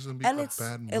already just gonna be a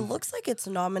bad movie. It looks like it's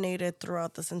nominated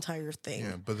throughout this entire thing.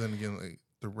 Yeah, but then again, like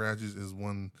the Razzies is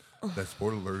one that,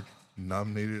 spoiler alert,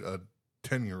 nominated a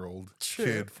 10-year-old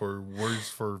kid for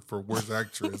worst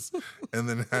actress, and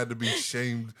then had to be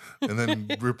shamed and then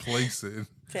replace it.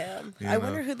 Damn. I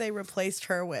wonder who they replaced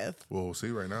her with. Well, we'll see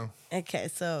right now. Okay,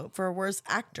 so for worst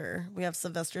actor, we have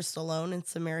Sylvester Stallone in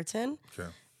Samaritan. Okay.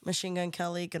 Machine Gun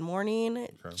Kelly, Good Morning.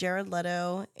 Okay. Jared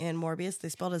Leto in Morbius. They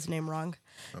spelled his name wrong.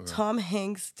 Okay. Tom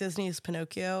Hanks, Disney's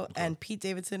Pinocchio. Okay. And Pete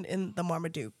Davidson in The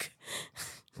Marmaduke.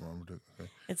 Okay.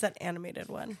 It's that animated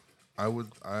one. I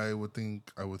would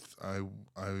think definitely I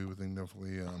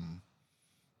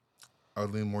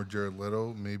would lean more Jared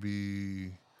Leto,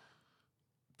 maybe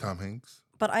Tom Hanks.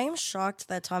 But I am shocked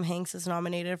that Tom Hanks is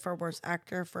nominated for Worst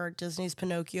Actor for Disney's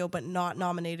Pinocchio, but not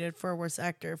nominated for Worst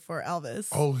Actor for Elvis.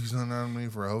 Oh, he's not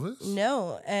nominated for Elvis?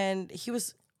 No, and he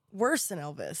was worse than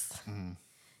Elvis. Mm.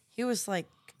 He was like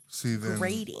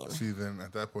grating. Then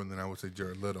at that point, then I would say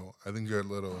Jared Leto. I think Jared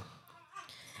Leto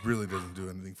really doesn't do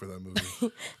anything for that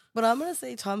movie. But I'm gonna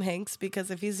say Tom Hanks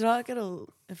because if he's not gonna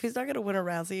win a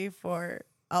Razzie for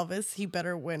Elvis, he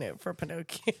better win it for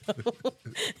Pinocchio.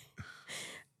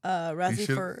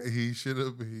 Razzie he should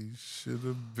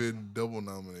have been double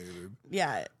nominated.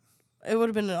 Yeah, it would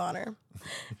have been an honor.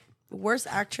 Worst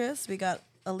actress, we got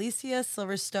Alicia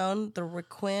Silverstone, The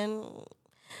Requin,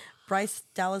 Bryce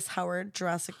Dallas Howard,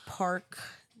 Jurassic Park,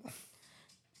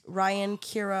 Ryan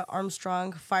Kira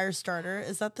Armstrong, Firestarter.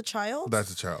 Is that the child?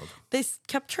 That's a child. They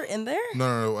kept her in there?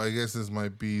 No. I guess this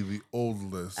might be the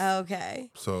old list.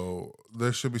 Okay. So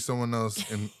there should be someone else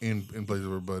in place of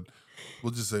her, but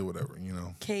we'll just say whatever, you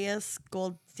know. Caius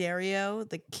Goldario,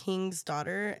 The King's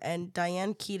Daughter, and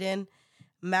Diane Keaton,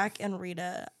 Mac and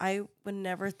Rita. I would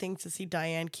never think to see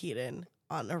Diane Keaton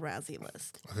on a Razzie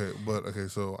list.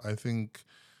 So I think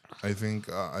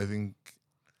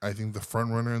the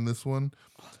front runner in this one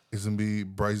is gonna be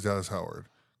Bryce Dallas Howard,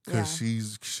 because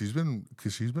she's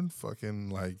been fucking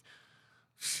like.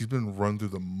 She's been run through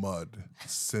the mud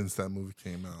since that movie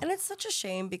came out. And it's such a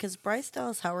shame because Bryce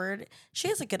Dallas Howard, she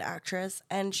is a good actress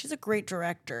and she's a great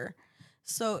director.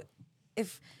 So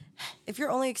if your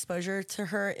only exposure to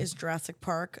her is Jurassic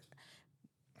Park,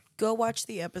 go watch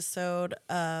the episode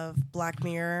of Black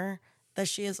Mirror that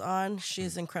she is on. She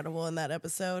is incredible in that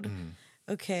episode.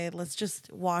 Okay, let's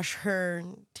just wash her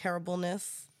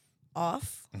terribleness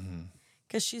off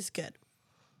because she's good.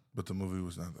 But the movie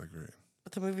was not that great.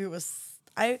 But the movie was...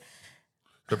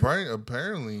 Apparently,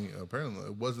 it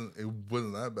wasn't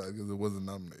that bad because it wasn't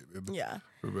nominated. Yeah.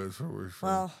 For best or worst.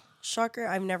 Well, shocker,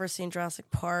 I've never seen Jurassic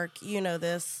Park. You know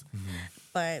this.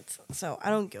 But, so I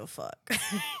don't give a fuck.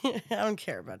 I don't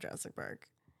care about Jurassic Park.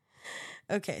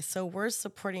 Okay, so worst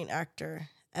supporting actor.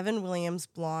 Evan Williams,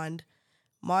 Blonde.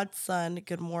 Maud Sun,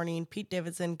 Good Morning. Pete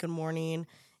Davidson, Good Morning.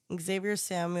 Xavier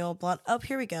Samuel, Blonde. Oh,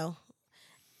 here we go.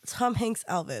 Tom Hanks,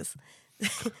 Elvis.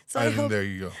 So I hope, there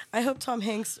you go. I hope Tom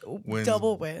Hanks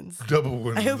double wins. Double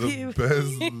wins. I hope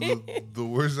the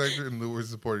worst actor and the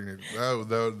worst supporting actor.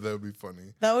 That would be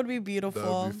funny. That would be beautiful. That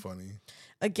would be funny.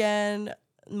 Again,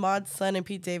 Maud Sun and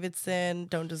Pete Davidson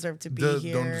don't deserve to be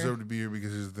here. Don't deserve to be here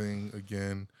because here's the thing.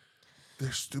 Again,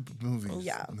 they're stupid movies.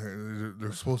 Yeah,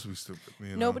 they're supposed to be stupid.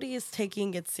 Nobody is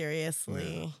taking it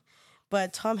seriously,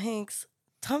 but Tom Hanks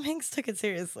took it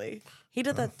seriously. He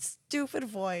did that stupid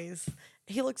voice.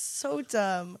 He looks so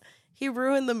dumb. He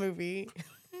ruined the movie.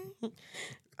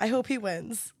 I hope he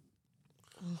wins.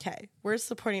 Okay. Worst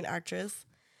supporting actress.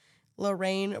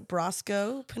 Lorraine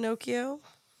Brasco, Pinocchio.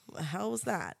 What the hell was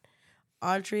that?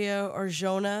 Adria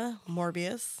Arjona,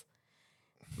 Morbius.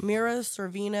 Mira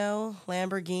Sorvino,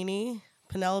 Lamborghini.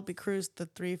 Penelope Cruz, The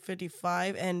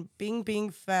 355. And Bing Bing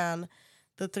Fan,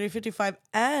 The 355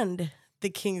 and The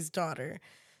King's Daughter.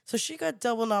 So she got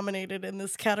double nominated in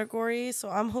this category. So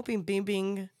I'm hoping Bing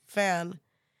Bing Fan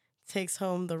takes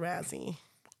home the Razzie.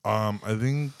 I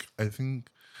think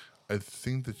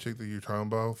the chick that you're talking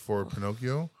about for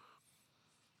Pinocchio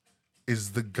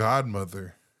is the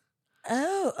godmother.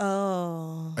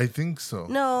 Oh. I think so.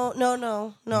 No.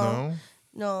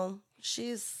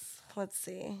 She's, let's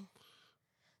see.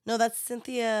 No, that's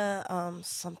Cynthia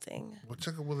something. Well,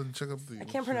 check up the. I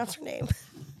can't pronounce her name.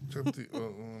 Check up the.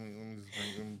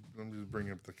 Let me just bring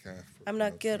up the cast. I'm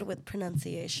not good with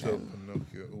pronunciation. So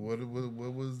Pinocchio. What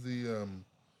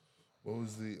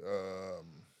was the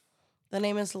The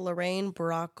name is Lorraine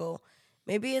Bracco.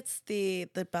 Maybe it's the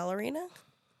ballerina.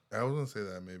 I was gonna say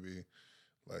that maybe,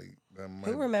 like that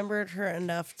might. Who remembered her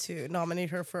enough to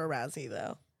nominate her for a Razzie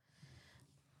though?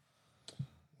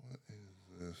 What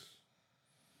is this?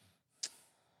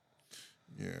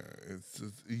 Yeah,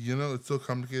 it's so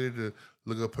complicated to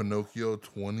look up Pinocchio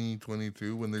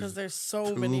 2022 when there's there's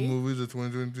so two many movies of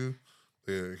 2022.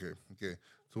 Yeah, okay.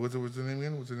 So what's her name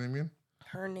again?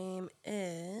 Her name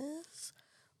is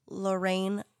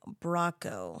Lorraine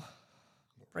Bracco.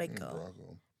 Bracco.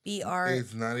 BR.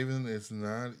 It's not even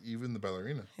the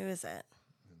ballerina. Who is it?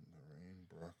 Lorraine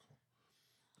Bracco.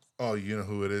 Oh, you know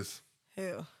who it is?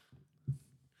 Who?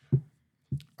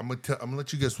 I'm gonna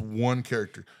let you guess one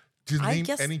character. Just name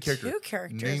any character. Two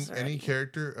characters. Name any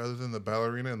character other than the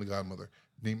ballerina and the godmother.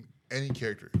 Name any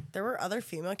character. There were other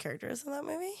female characters in that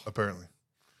movie? Apparently.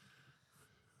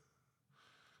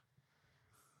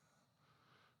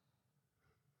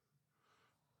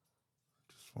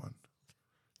 Just one.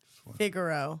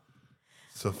 Figaro.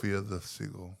 Sophia the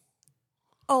Seagull.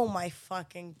 Oh my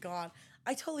fucking God.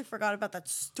 I totally forgot about that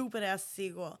stupid ass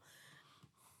seagull.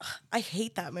 I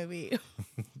hate that movie.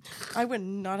 I would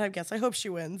not have guessed. I hope she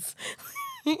wins.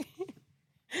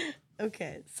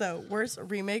 Okay, so worst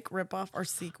remake, ripoff, or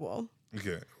sequel?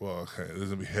 Okay, this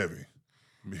is gonna be heavy.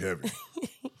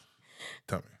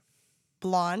 Tell me.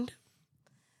 Blonde.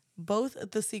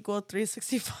 Both the sequel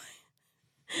 365.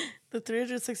 The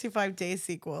 365-day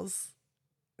sequels.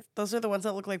 Those are the ones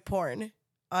that look like porn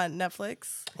on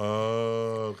Netflix.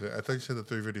 Oh, okay. I thought you said the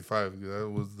 355.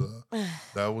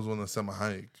 That was one that Selma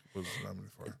Hayek was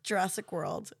nominated for. Jurassic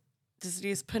World,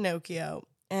 Disney's Pinocchio,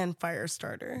 and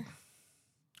Firestarter.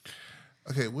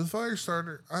 Okay, with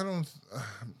Firestarter, I don't.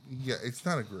 It's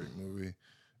not a great movie.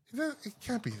 It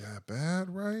can't be that bad,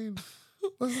 right?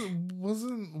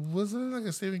 Wasn't it like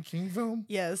a Stephen King film?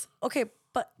 Yes. Okay,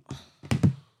 but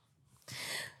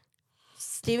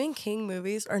Stephen King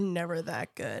movies are never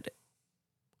that good.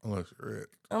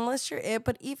 Unless you're it.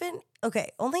 But even,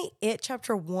 only It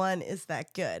Chapter 1 is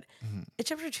that good. Mm-hmm. It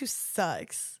Chapter 2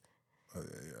 sucks.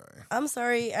 I'm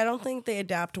sorry. I don't think they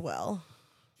adapt well.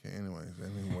 Okay, anyways.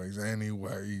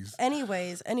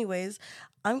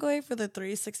 I'm going for the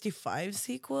 365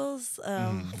 sequels.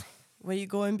 Where you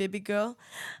going, baby girl?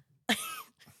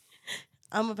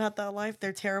 I'm About That Life.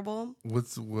 They're terrible. What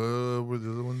were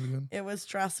the other ones again? It was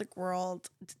Jurassic World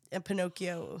and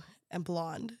Pinocchio and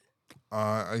Blonde.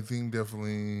 I think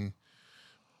definitely.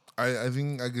 I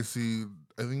think I could see.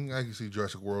 I think I could see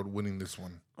Jurassic World winning this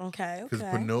one. Okay. Because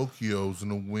Pinocchio's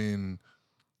gonna win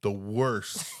the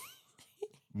worst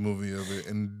movie of it,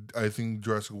 and I think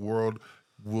Jurassic World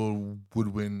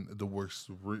would win the worst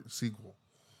sequel.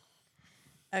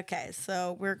 Okay,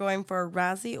 so we're going for a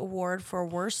Razzie Award for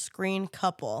Worst Screen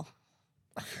Couple.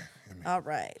 Okay. All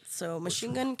right, so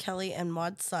Machine Gun Kelly and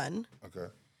Maud Sun.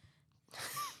 Okay.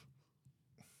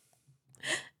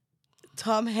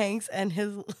 Tom Hanks and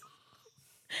his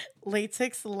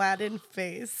latex Latin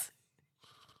face.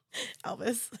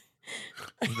 Elvis.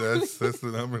 That's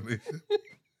the nomination.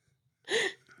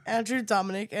 Andrew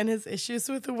Dominic and his issues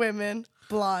with women.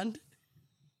 Blonde.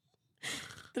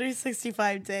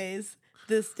 365 days.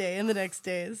 This day and the next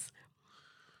days.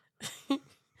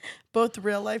 Both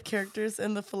real life characters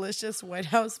in the fallacious White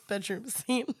House bedroom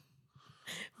scene.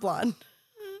 Blonde.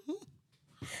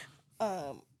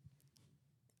 I'm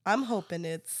hoping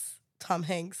it's Tom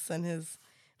Hanks and his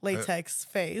latex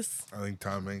face. I think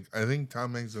Tom Hanks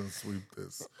gonna sweep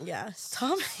this. Yeah,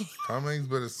 Tom Hanks. Tom Hanks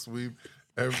better sweep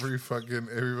every fucking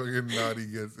nod he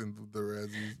gets into the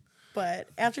Razzies. But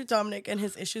Andrew Dominic and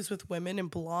his issues with women in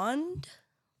Blonde,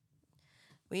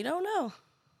 we don't know.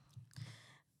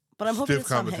 But I'm hoping it's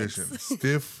Tom Hanks.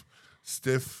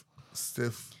 Stiff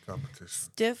competition.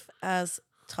 Stiff as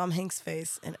Tom Hanks'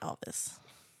 face in Elvis.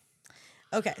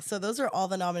 Okay, so those are all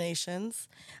the nominations.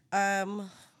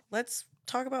 Let's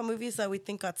talk about movies that we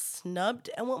think got snubbed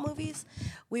and what movies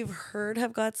we've heard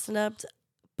have got snubbed,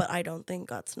 but I don't think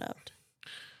got snubbed.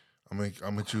 I'm gonna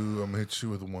hit you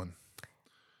with one.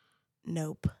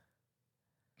 Nope.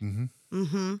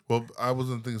 Well, I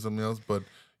wasn't thinking something else, but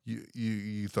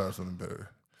you thought of something better.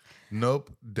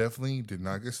 Nope, definitely did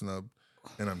not get snubbed,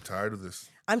 and I'm tired of this.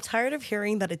 I'm tired of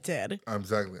hearing that it did.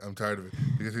 Exactly, I'm tired of it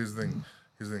because here's the thing.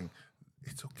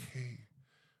 It's okay,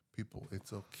 people.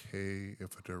 It's okay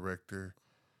if a director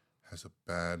has a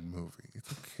bad movie.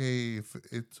 It's okay if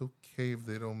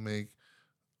they don't make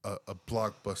a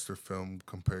blockbuster film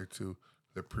compared to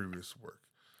their previous work.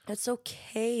 It's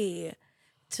okay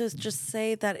to just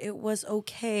say that it was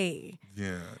okay.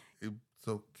 Yeah, it's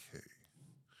okay.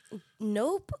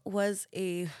 Nope was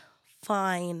a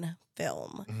fine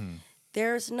film. Mm-hmm.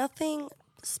 There's nothing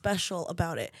special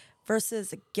about it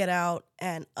versus Get Out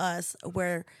and Us,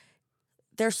 where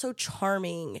they're so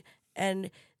charming and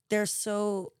they're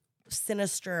so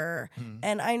sinister. Mm-hmm.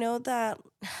 And I know that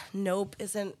Nope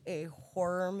isn't a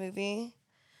horror movie.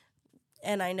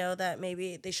 And I know that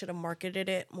maybe they should have marketed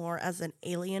it more as an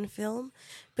alien film.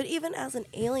 But even as an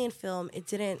alien film, it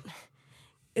didn't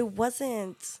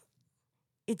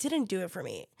do it for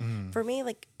me. Mm. For me,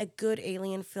 like, a good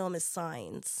alien film is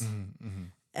Signs. Mm-hmm.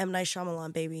 M. Night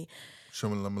Shyamalan, baby.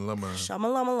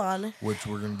 Shyamalan. Which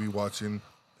we're going to be watching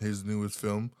his newest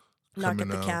film. Knock at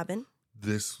the Cabin.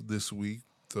 This week.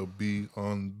 So be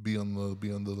on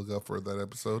the lookout for that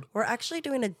episode. We're actually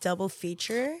doing a double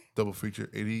feature.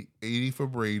 80 for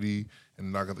Brady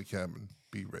and Knock at the Cabin.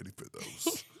 Be ready for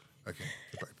those. Okay.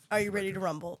 Are you ready to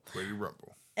rumble? Ready to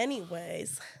rumble.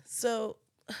 Anyways, so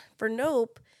for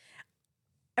Nope,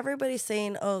 everybody's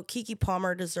saying, oh, Keke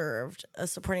Palmer deserved a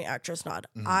supporting actress nod.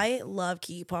 Mm-hmm. I love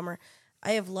Keke Palmer.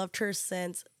 I have loved her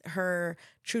since her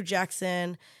True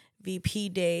Jackson VP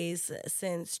days,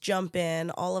 since Jump In,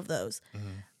 all of those. Mm-hmm.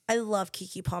 I love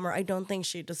Keke Palmer. I don't think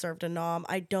she deserved a nom.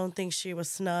 I don't think she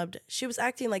was snubbed. She was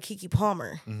acting like Keke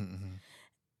Palmer. Mm-hmm.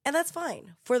 And that's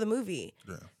fine for the movie.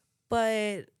 Yeah.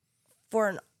 But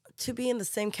to be in the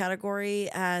same category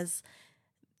as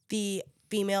the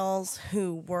females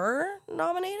who were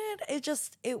nominated, it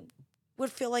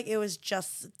would feel like it was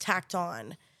just tacked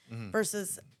on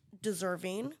versus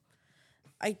deserving.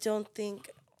 I think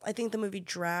the movie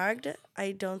dragged.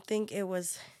 I don't think it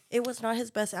was not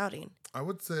his best outing. I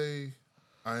would say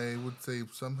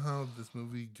somehow this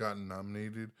movie got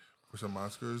nominated for some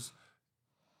Oscars.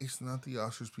 It's not the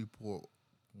Oscars people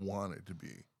want it to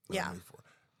be nominated for.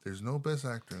 There's no best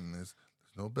actor in this.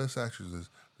 There's no best actresses.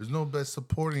 There's no best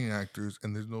supporting actors,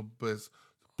 and there's no best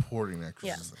supporting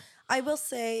actresses. Yeah. I will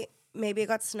say maybe it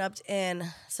got snubbed in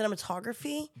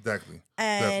cinematography. Exactly.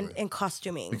 And in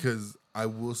costuming. Because I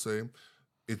will say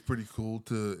it's pretty cool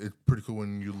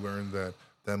when you learn that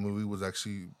movie was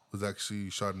actually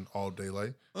shot in all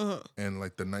daylight, and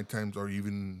like the night times are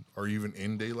even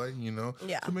in daylight, you know.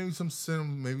 Yeah. So maybe some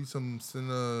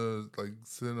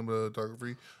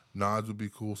cinematography nods would be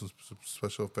cool. Some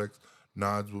special effects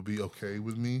nods will be okay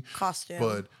with me. Costume.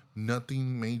 But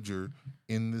nothing major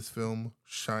in this film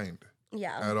shined.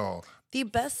 Yeah. At all. The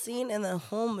best scene in the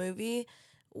whole movie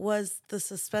was the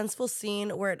suspenseful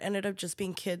scene where it ended up just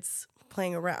being kids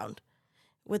playing around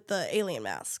with the alien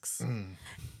masks.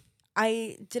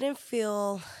 I didn't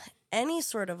feel any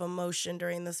sort of emotion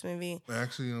during this movie.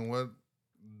 Actually, you know what?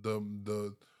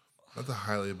 The not the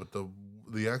highlight, but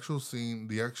the actual scene,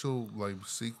 the actual like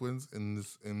sequence in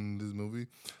this movie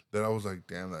that I was like,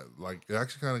 damn, that like it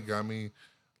actually kind of got me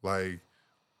like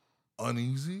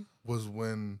uneasy was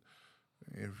when,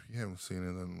 if you haven't seen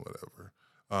it, then whatever.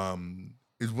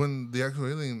 Is when the actual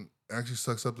alien actually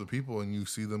sucks up the people and you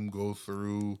see them go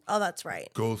through. Oh, that's right.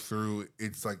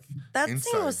 It's like that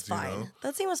insides, scene was fine. You know?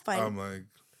 That scene was fine. I'm like,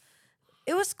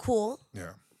 it was cool.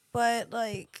 Yeah. But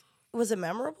like, was it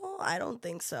memorable? I don't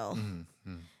think so.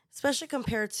 Especially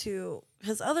compared to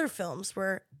his other films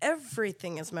where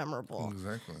everything is memorable.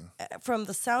 Exactly. From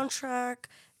the soundtrack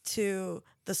to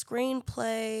the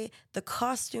screenplay, the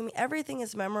costume, everything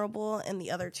is memorable in the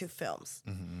other two films.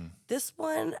 This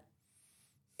one,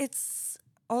 it's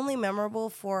only memorable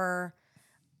for,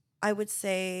 I would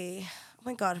say, oh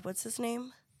my God, what's his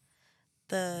name?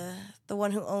 The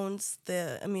one who owns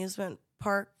the amusement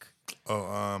park.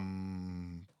 Oh,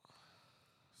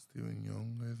 Stephen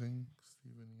Young, I think.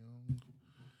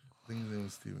 I think his name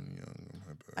was Stephen Young.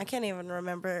 I can't even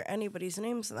remember anybody's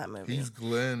names in that movie. He's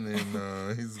Glenn in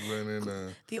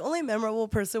The only memorable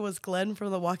person was Glenn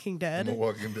from The Walking Dead. The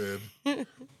Walking Dead.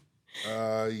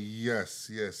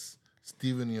 Yes.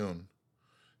 Stephen Young.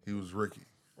 He was Ricky.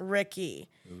 Ricky.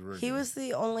 He was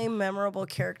the only memorable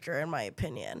character in my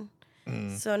opinion.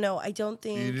 So no, I don't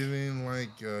think You didn't like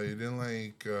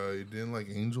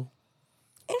Angel?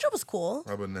 Angel was cool.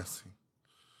 How about Nessie?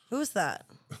 Who was that?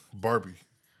 Barbie.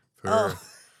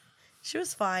 She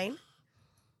was fine.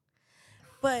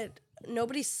 But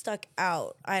nobody stuck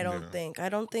out, I don't think. I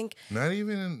don't think not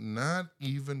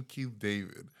even Keith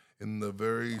David in the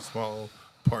very small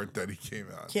part that he came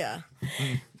out. Yeah.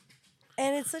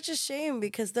 And it's such a shame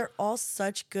because they're all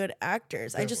such good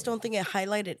actors. I just don't think it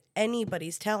highlighted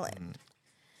anybody's talent.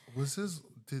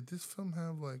 Did this film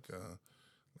have like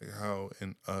how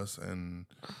in Us and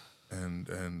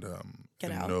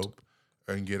Get Out. Nope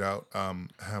and Get Out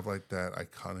have like that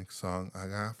iconic song, I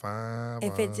Got Five.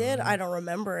 If it did, I don't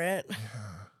remember it. Yeah.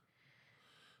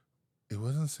 It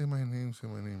wasn't Say My Name,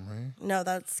 right? No,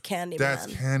 that's Candyman. That's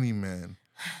Candyman.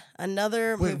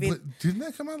 Another movie. But didn't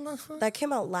that come out last year? That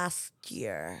came out last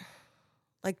year.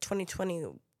 Like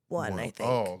 2021, I think.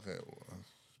 Oh, okay.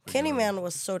 Candyman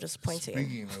was so disappointing.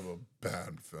 Speaking of a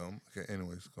bad film. Okay,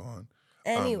 anyways, go on.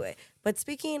 Anyway, but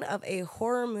speaking of a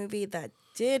horror movie that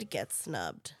did get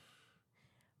snubbed,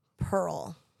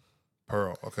 Pearl.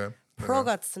 Okay. Pearl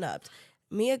got snubbed.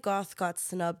 Mia Goth got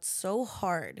snubbed so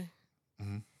hard.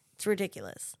 It's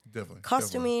ridiculous. Definitely.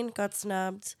 Costuming got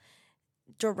snubbed.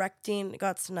 Directing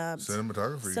got snubbed.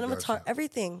 Cinematography.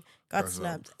 Everything got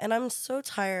snubbed. And I'm so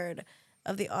tired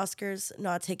of the Oscars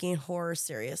not taking horror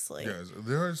seriously. Yes,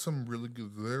 there are some really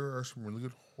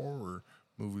good horror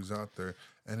movies out there,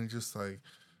 and it's just like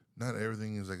not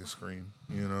everything is like a Scream,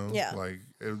 you know? Yeah. Like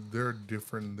there are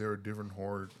different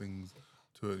horror things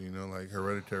to it, you know, like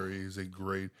Hereditary is a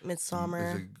great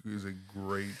Midsommar is a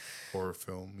great horror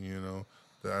film, you know,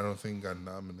 that I don't think got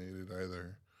nominated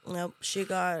either. Nope, she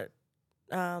got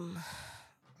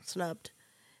snubbed.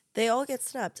 They all get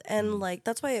snubbed, and like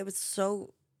that's why it was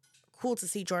so cool to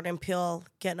see Jordan Peele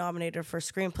get nominated for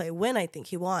screenplay when I think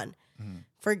he won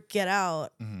for Get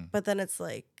Out. But then it's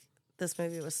like this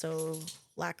movie was so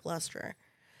lackluster.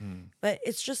 But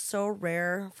it's just so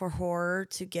rare for horror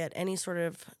to get any sort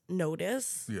of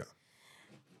notice. Yeah.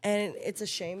 And it's a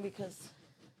shame because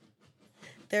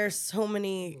there's so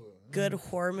many good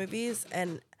horror movies,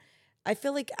 and I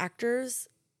feel like actors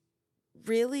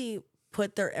really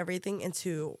put their everything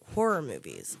into horror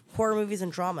movies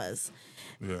and dramas.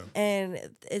 Yeah.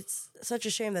 And it's such a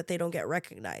shame that they don't get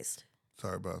recognized.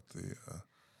 Sorry about the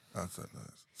outside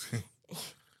noise.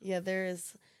 Yeah, there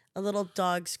is a little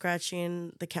dog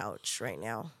scratching the couch right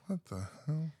now. What the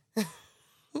hell?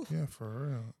 Yeah, for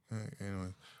real.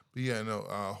 Anyway. But yeah, no,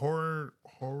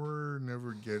 horror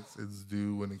never gets its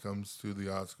due when it comes to the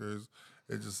Oscars.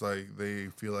 It's just like they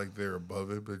feel like they're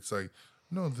above it, but it's like,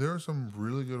 no, there are some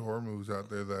really good horror movies out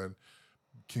there that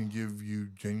can give you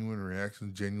genuine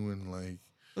reactions, genuine like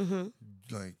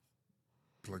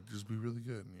just be really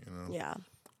good, you know? Yeah.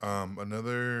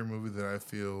 Another movie that I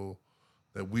feel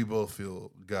that we both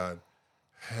feel got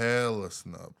hella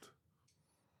snubbed.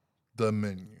 The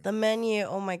Menu. The Menu.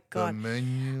 Oh my God. The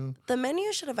Menu. The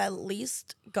Menu should have at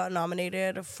least got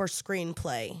nominated for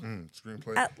screenplay.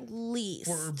 Screenplay. At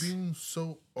least. For being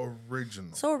so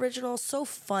original. So original, so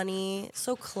funny,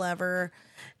 so clever.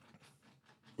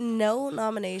 No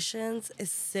nominations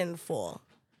is sinful.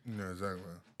 Yeah, exactly.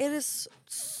 It is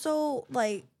so,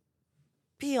 like,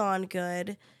 beyond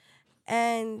good.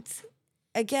 And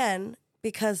again,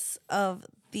 because of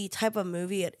the type of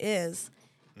movie it is,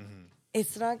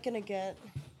 it's not going to get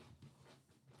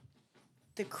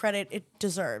the credit it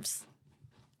deserves.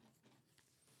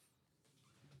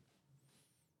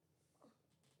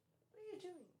 What are you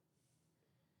doing?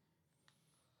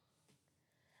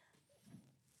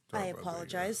 I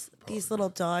apologize. These little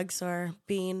dogs are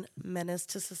being menace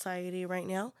to society right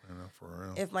now. I know, for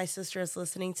real. If my sister is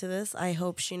listening to this, I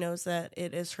hope she knows that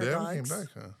it is her They dogs. haven't came back,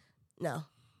 huh? No,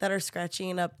 that are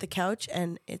scratching up the couch,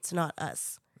 and it's not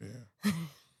us. Yeah.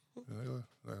 Exactly.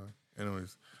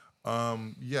 Anyways,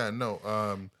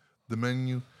 The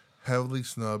Menu, heavily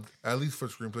snubbed, at least for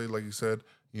screenplay, like you said.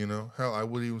 You know, hell, I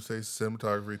would even say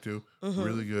cinematography too,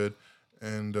 really good.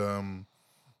 And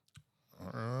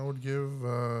I would give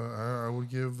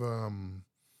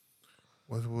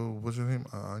what's her name?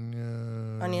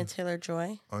 Anya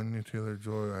Taylor-Joy. Anya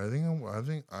Taylor-Joy. I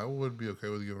think I would be okay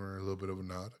with giving her a little bit of a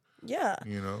nod. Yeah.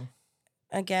 You know.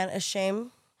 Again, a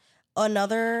shame.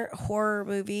 Another horror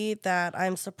movie that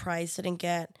I'm surprised didn't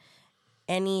get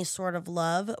any sort of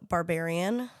love,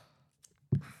 Barbarian.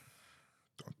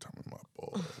 Don't tell me my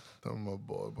boy. Tell me my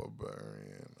boy,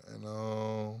 Barbarian. I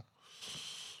know.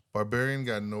 Barbarian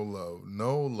got no love.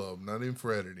 No love. Not even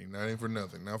for editing. Not even for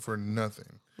nothing. Not for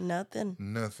nothing. Nothing.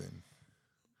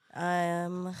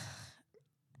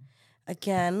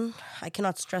 Again, I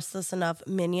cannot stress this enough.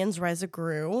 Minions Rise of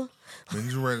Gru.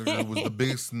 Minions Rise of Gru was the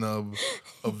biggest snub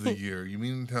of the year. You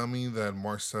mean to tell me that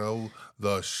Marcel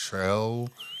the Shell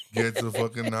gets a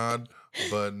fucking nod,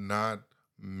 but not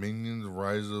Minions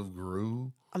Rise of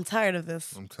Gru? I'm tired of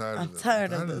this. I'm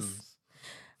tired of this.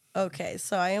 Okay,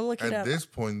 so I am looking at this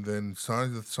point. Then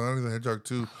Sonic the Hedgehog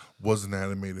 2 was an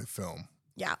animated film.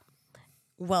 Yeah,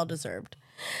 well deserved.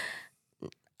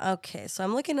 Okay, so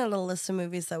I'm looking at a list of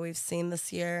movies that we've seen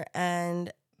this year,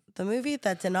 and the movie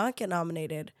that did not get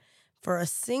nominated for a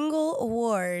single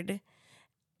award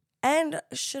and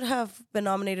should have been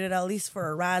nominated at least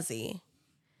for a Razzie,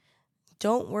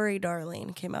 Don't Worry,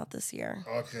 Darling, came out this year.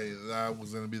 Okay, that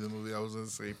was going to be the movie I was going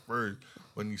to say first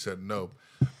when you said no.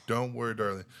 Don't Worry,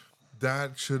 Darling.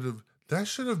 That should have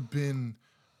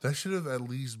at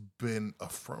least been a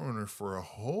frontrunner for a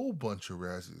whole bunch of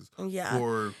Razzies.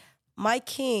 Yeah. My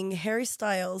King, Harry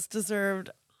Styles, deserved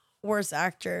Worst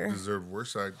Actor.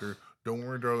 Don't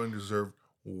Worry, Darling deserved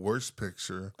Worst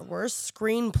Picture. Worst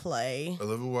Screenplay.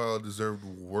 Olivia Wilde deserved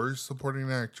Worst Supporting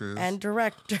Actress. And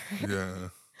Director. Yeah.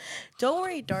 Don't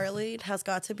Worry, Darling has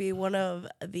got to be one of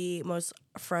the most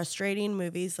frustrating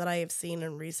movies that I have seen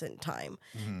in recent time.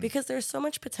 Because there's so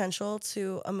much potential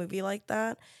to a movie like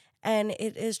that, and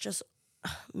it is just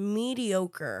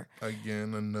mediocre.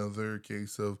 Again, another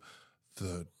case of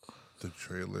the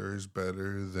trailer is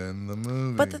better than the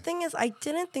movie. But the thing is, I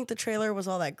didn't think the trailer was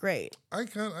all that great. I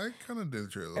kind of did the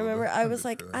trailer. Remember, I was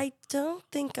like, I don't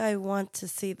think I want to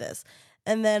see this.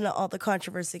 And then all the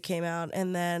controversy came out,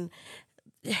 and then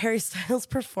Harry Styles'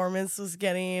 performance was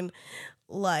getting,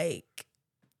 like,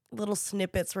 little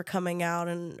snippets were coming out,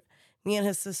 and me and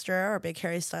his sister are big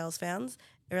Harry Styles fans.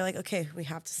 They were like, okay, we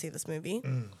have to see this movie.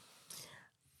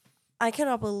 I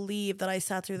cannot believe that I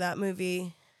sat through that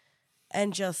movie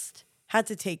and just had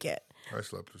to take it. I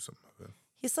slept through some of it.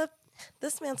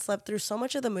 This man slept through so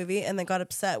much of the movie and then got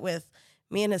upset with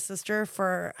me and his sister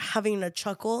for having a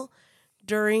chuckle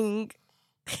during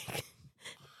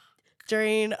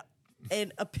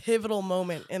a pivotal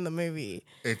moment in the movie.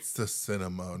 It's the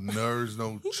cinema. There's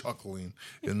no chuckling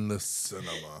in the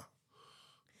cinema.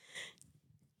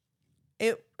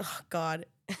 God.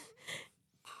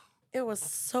 It was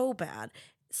so bad.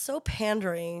 So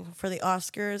pandering for the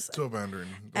Oscars. So pandering.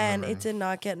 And it did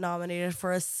not get nominated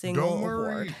for a single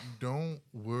award. Don't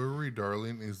Worry,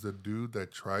 Darling is the dude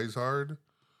that tries hard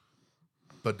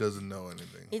but doesn't know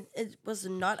anything. It was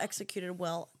not executed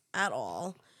well at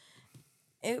all.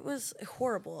 It was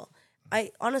horrible.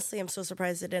 I honestly am so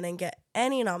surprised it didn't get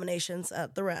any nominations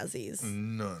at the Razzies.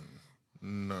 None.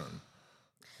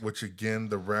 Which again,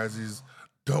 the Razzies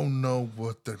don't know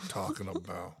what they're talking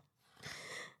about.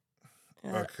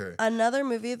 Okay. Another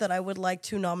movie that I would like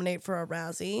to nominate for a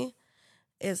Razzie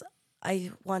is,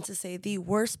 I want to say, the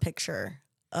worst picture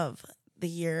of the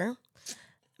year,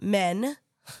 Men.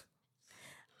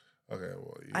 Okay,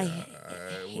 well, yeah.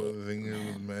 Well, the thing is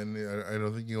with Men, I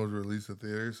don't think it was released in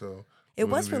theaters, so it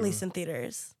was released in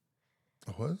theaters.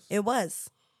 It was? It was.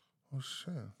 Oh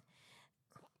shit!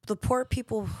 The poor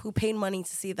people who paid money to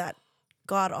see that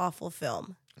god awful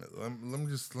film. Let me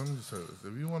just say this: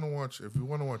 if you want to watch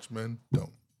Men,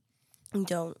 don't.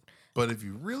 But if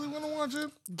you really want to watch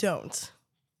it, don't.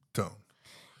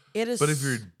 It is. But if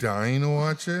you're dying to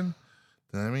watch it,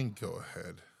 then I mean, go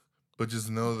ahead. But just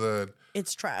know that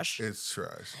it's trash. It's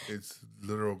trash. It's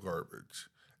literal garbage.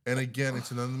 And again,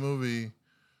 it's another movie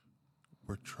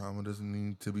where trauma doesn't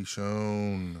need to be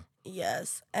shown.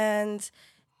 Yes, and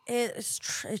it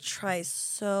tries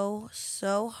so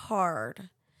hard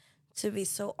to be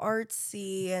so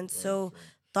artsy and so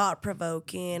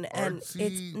thought-provoking, and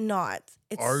it's not.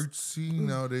 It's artsy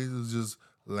nowadays is just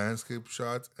landscape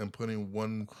shots and putting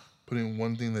one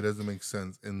thing that doesn't make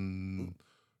sense in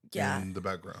the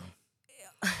background.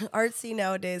 Artsy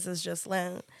nowadays is just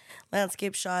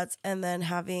landscape shots and then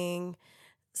having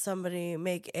somebody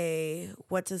make a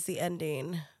what does the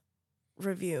ending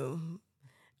review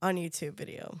on YouTube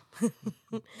video.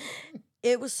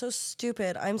 It was so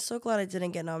stupid. I'm so glad I didn't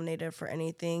get nominated for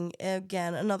anything.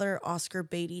 Again, another Oscar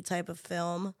baity type of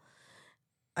film.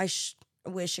 I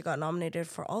wish it got nominated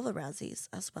for all the Razzies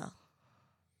as well.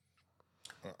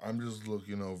 I'm just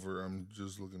looking over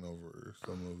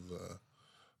some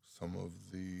of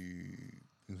the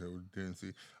things that we didn't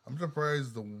see. I'm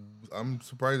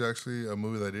surprised actually a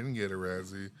movie that didn't get a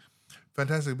Razzie,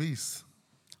 Fantastic Beasts.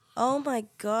 Oh my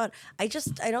god! I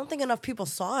don't think enough people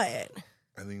saw it.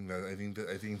 I think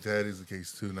that is the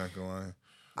case too. Not gonna lie.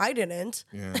 I didn't.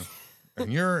 Yeah.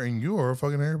 And you are a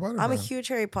fucking Harry Potter fan. I'm a huge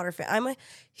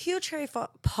Harry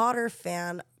Potter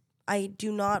fan. I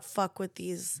do not fuck with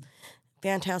these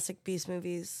Fantastic Beasts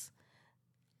movies.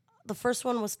 The first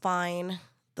one was fine.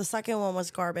 The second one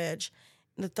was garbage.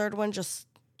 The third one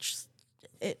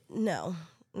no.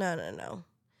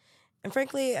 And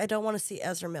frankly, I don't want to see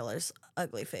Ezra Miller's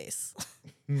ugly face.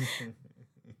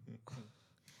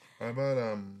 How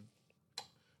about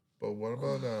But what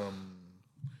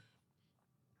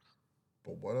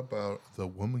about The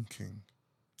Woman King?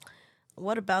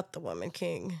 What about The Woman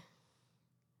King?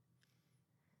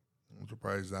 I'm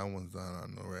surprised that one's not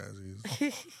on no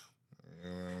Razzies.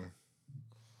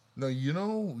 No, you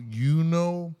know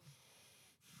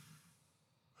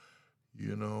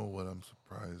what I'm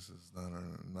surprised is not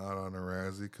on a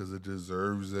Razzie because it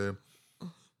deserves it.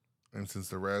 And since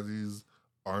the Razzies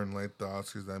aren't like the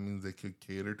Oscars, that means they could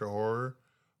cater to horror.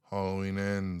 Halloween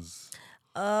Ends.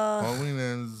 Halloween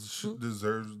Ends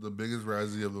deserves the biggest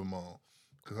Razzie of them all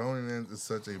because Halloween Ends is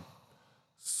such a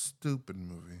stupid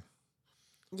movie.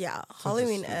 Yeah,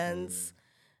 Halloween Ends.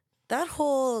 That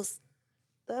whole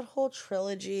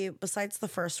trilogy, besides the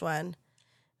first one,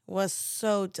 was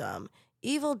so dumb.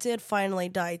 Evil did finally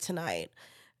die tonight,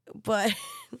 but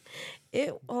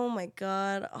oh my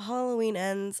god, Halloween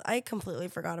Ends. I completely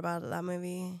forgot about that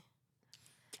movie.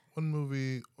 One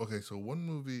movie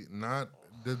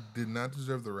did not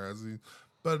deserve the Razzie,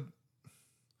 but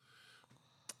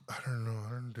I don't know. I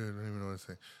don't even know what to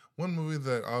say. One movie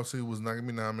that obviously was not gonna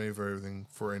be nominated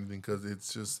for anything because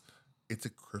it's a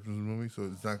Christmas movie, so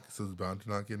it's bound to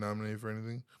not get nominated for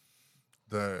anything.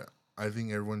 That I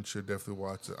think everyone should definitely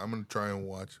watch it. I'm gonna try and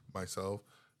watch myself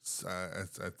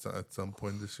at some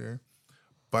point this year.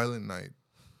 Violent Night.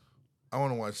 I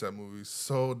want to watch that movie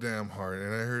so damn hard,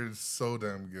 and I heard it's so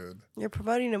damn good. You're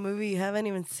promoting a movie you haven't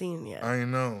even seen yet. I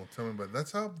know. Tell me about it.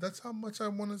 That's how much I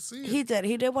want to see it. He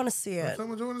did want to see it. That's how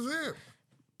much I want to see it.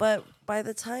 But by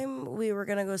the time we were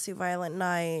gonna go see Violent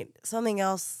Night, something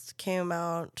else came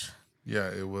out. Yeah,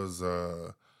 it was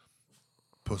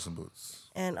Puss in Boots.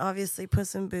 And obviously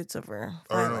Puss in Boots over.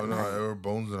 No, there were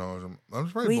Bones and All. I'm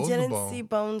surprised we didn't see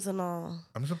Bones and All.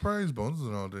 I'm surprised Bones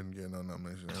and All didn't get no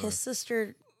nomination. His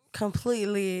sister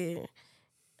completely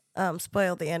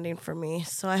spoiled the ending for me,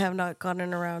 so I have not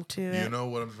gotten around to it. You know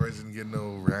what? I'm surprised didn't get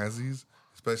no Razzies,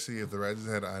 especially if the Razzies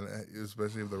had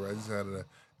an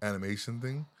animation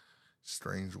thing.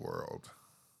 Strange World.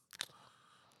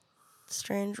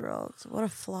 Strange World. What a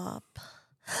flop.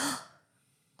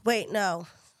 Wait, no.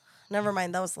 Never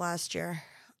mind. That was last year.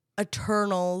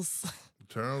 Eternals.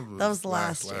 That was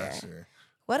last year.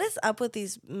 What is up with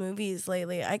these movies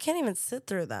lately? I can't even sit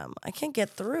through them. I can't get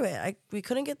through it. We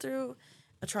couldn't get through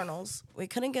Eternals. We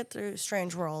couldn't get through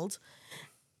Strange World.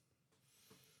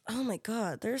 Oh my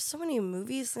god, there's so many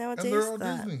movies nowadays.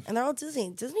 And they're all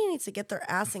Disney. Disney needs to get their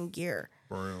ass in gear.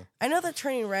 For real. I know that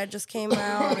Turning Red just came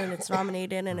out and it's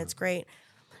nominated and it's great.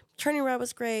 Turning Red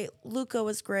was great. Luca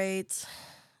was great.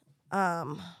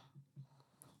 What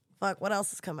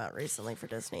else has come out recently for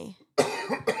Disney?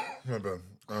 My bad.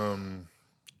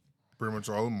 Pretty much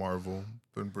all of Marvel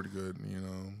been pretty good,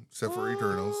 except for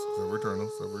Eternals.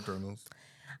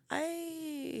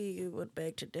 I would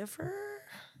beg to differ.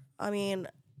 I mean,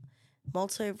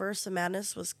 Multiverse of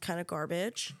Madness was kind of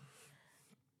garbage.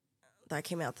 That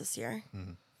came out this year.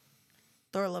 Mm-hmm.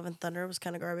 Thor: Love and Thunder was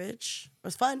kind of garbage. It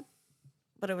was fun,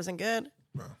 but it wasn't good.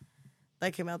 Wow.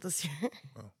 That came out this year.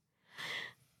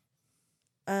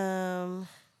 Wow.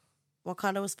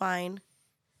 Wakanda was fine.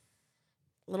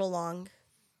 A little long.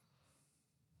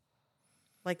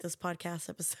 Like this podcast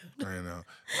episode. I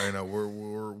know.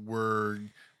 We're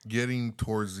getting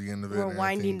towards the end of it. We're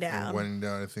winding down.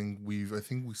 I think we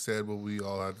said what we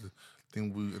all had to. I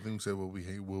think we said what we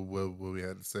had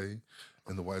to say,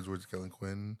 in the wise words of Kellen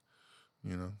Quinn.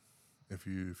 If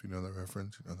you know that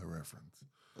reference, you know that reference.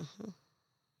 Mm-hmm.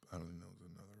 I don't know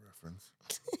another reference.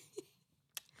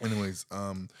 Anyways,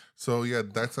 so yeah,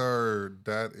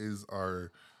 that is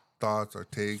our thoughts, our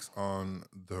takes on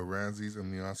the Razzies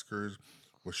and the Oscars.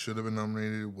 What should have been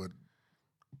nominated, what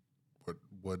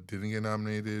didn't get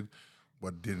nominated,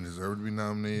 what didn't deserve to be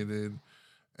nominated,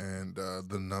 and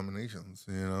the nominations.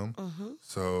 Mm-hmm.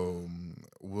 So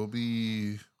we'll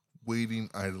be waiting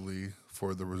idly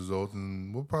for the results,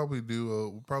 and we'll probably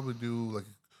do like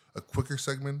a quicker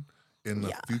segment in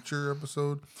a future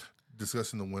episode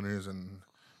discussing the winners and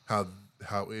how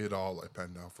it all like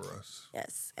panned out for us.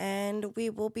 Yes, and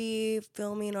we will be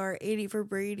filming our 80 for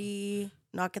Brady,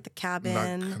 Knock at the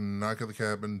Cabin. Knock at the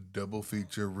Cabin double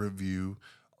feature review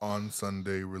on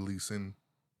Sunday, releasing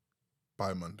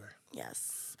by Monday.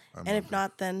 Yes, and if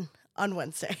not, then on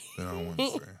Wednesday. Then on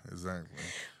Wednesday, exactly.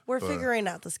 We're figuring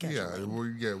out the schedule.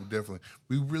 Yeah, definitely.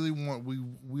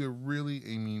 We are really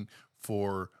aiming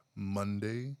for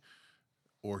Monday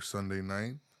or Sunday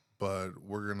night, but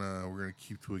we're gonna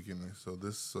keep tweaking it. So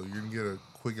you're gonna get a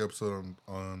quick episode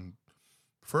on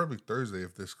preferably Thursday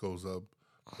if this goes up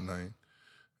tonight,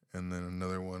 and then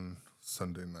another one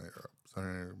Sunday night or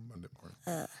Monday morning.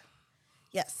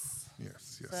 Yes.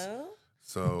 Yes.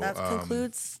 So that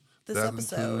concludes this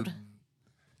episode.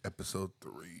 Episode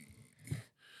 3.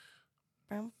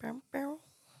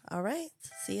 All right.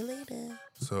 See you later.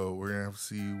 So we're gonna have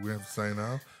to sign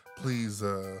off. Please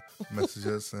message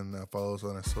us and follow us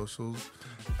on our socials.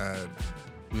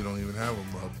 We don't even have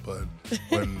them up, but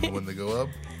when they go up,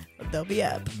 they'll be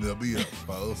up.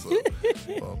 Follow us.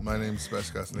 Well, my name is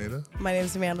Sebastian Castaneda. My name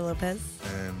is Amanda Lopez.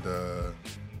 And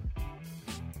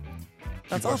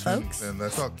that's all, folks. And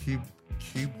that's all. Keep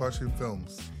watching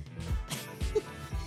films.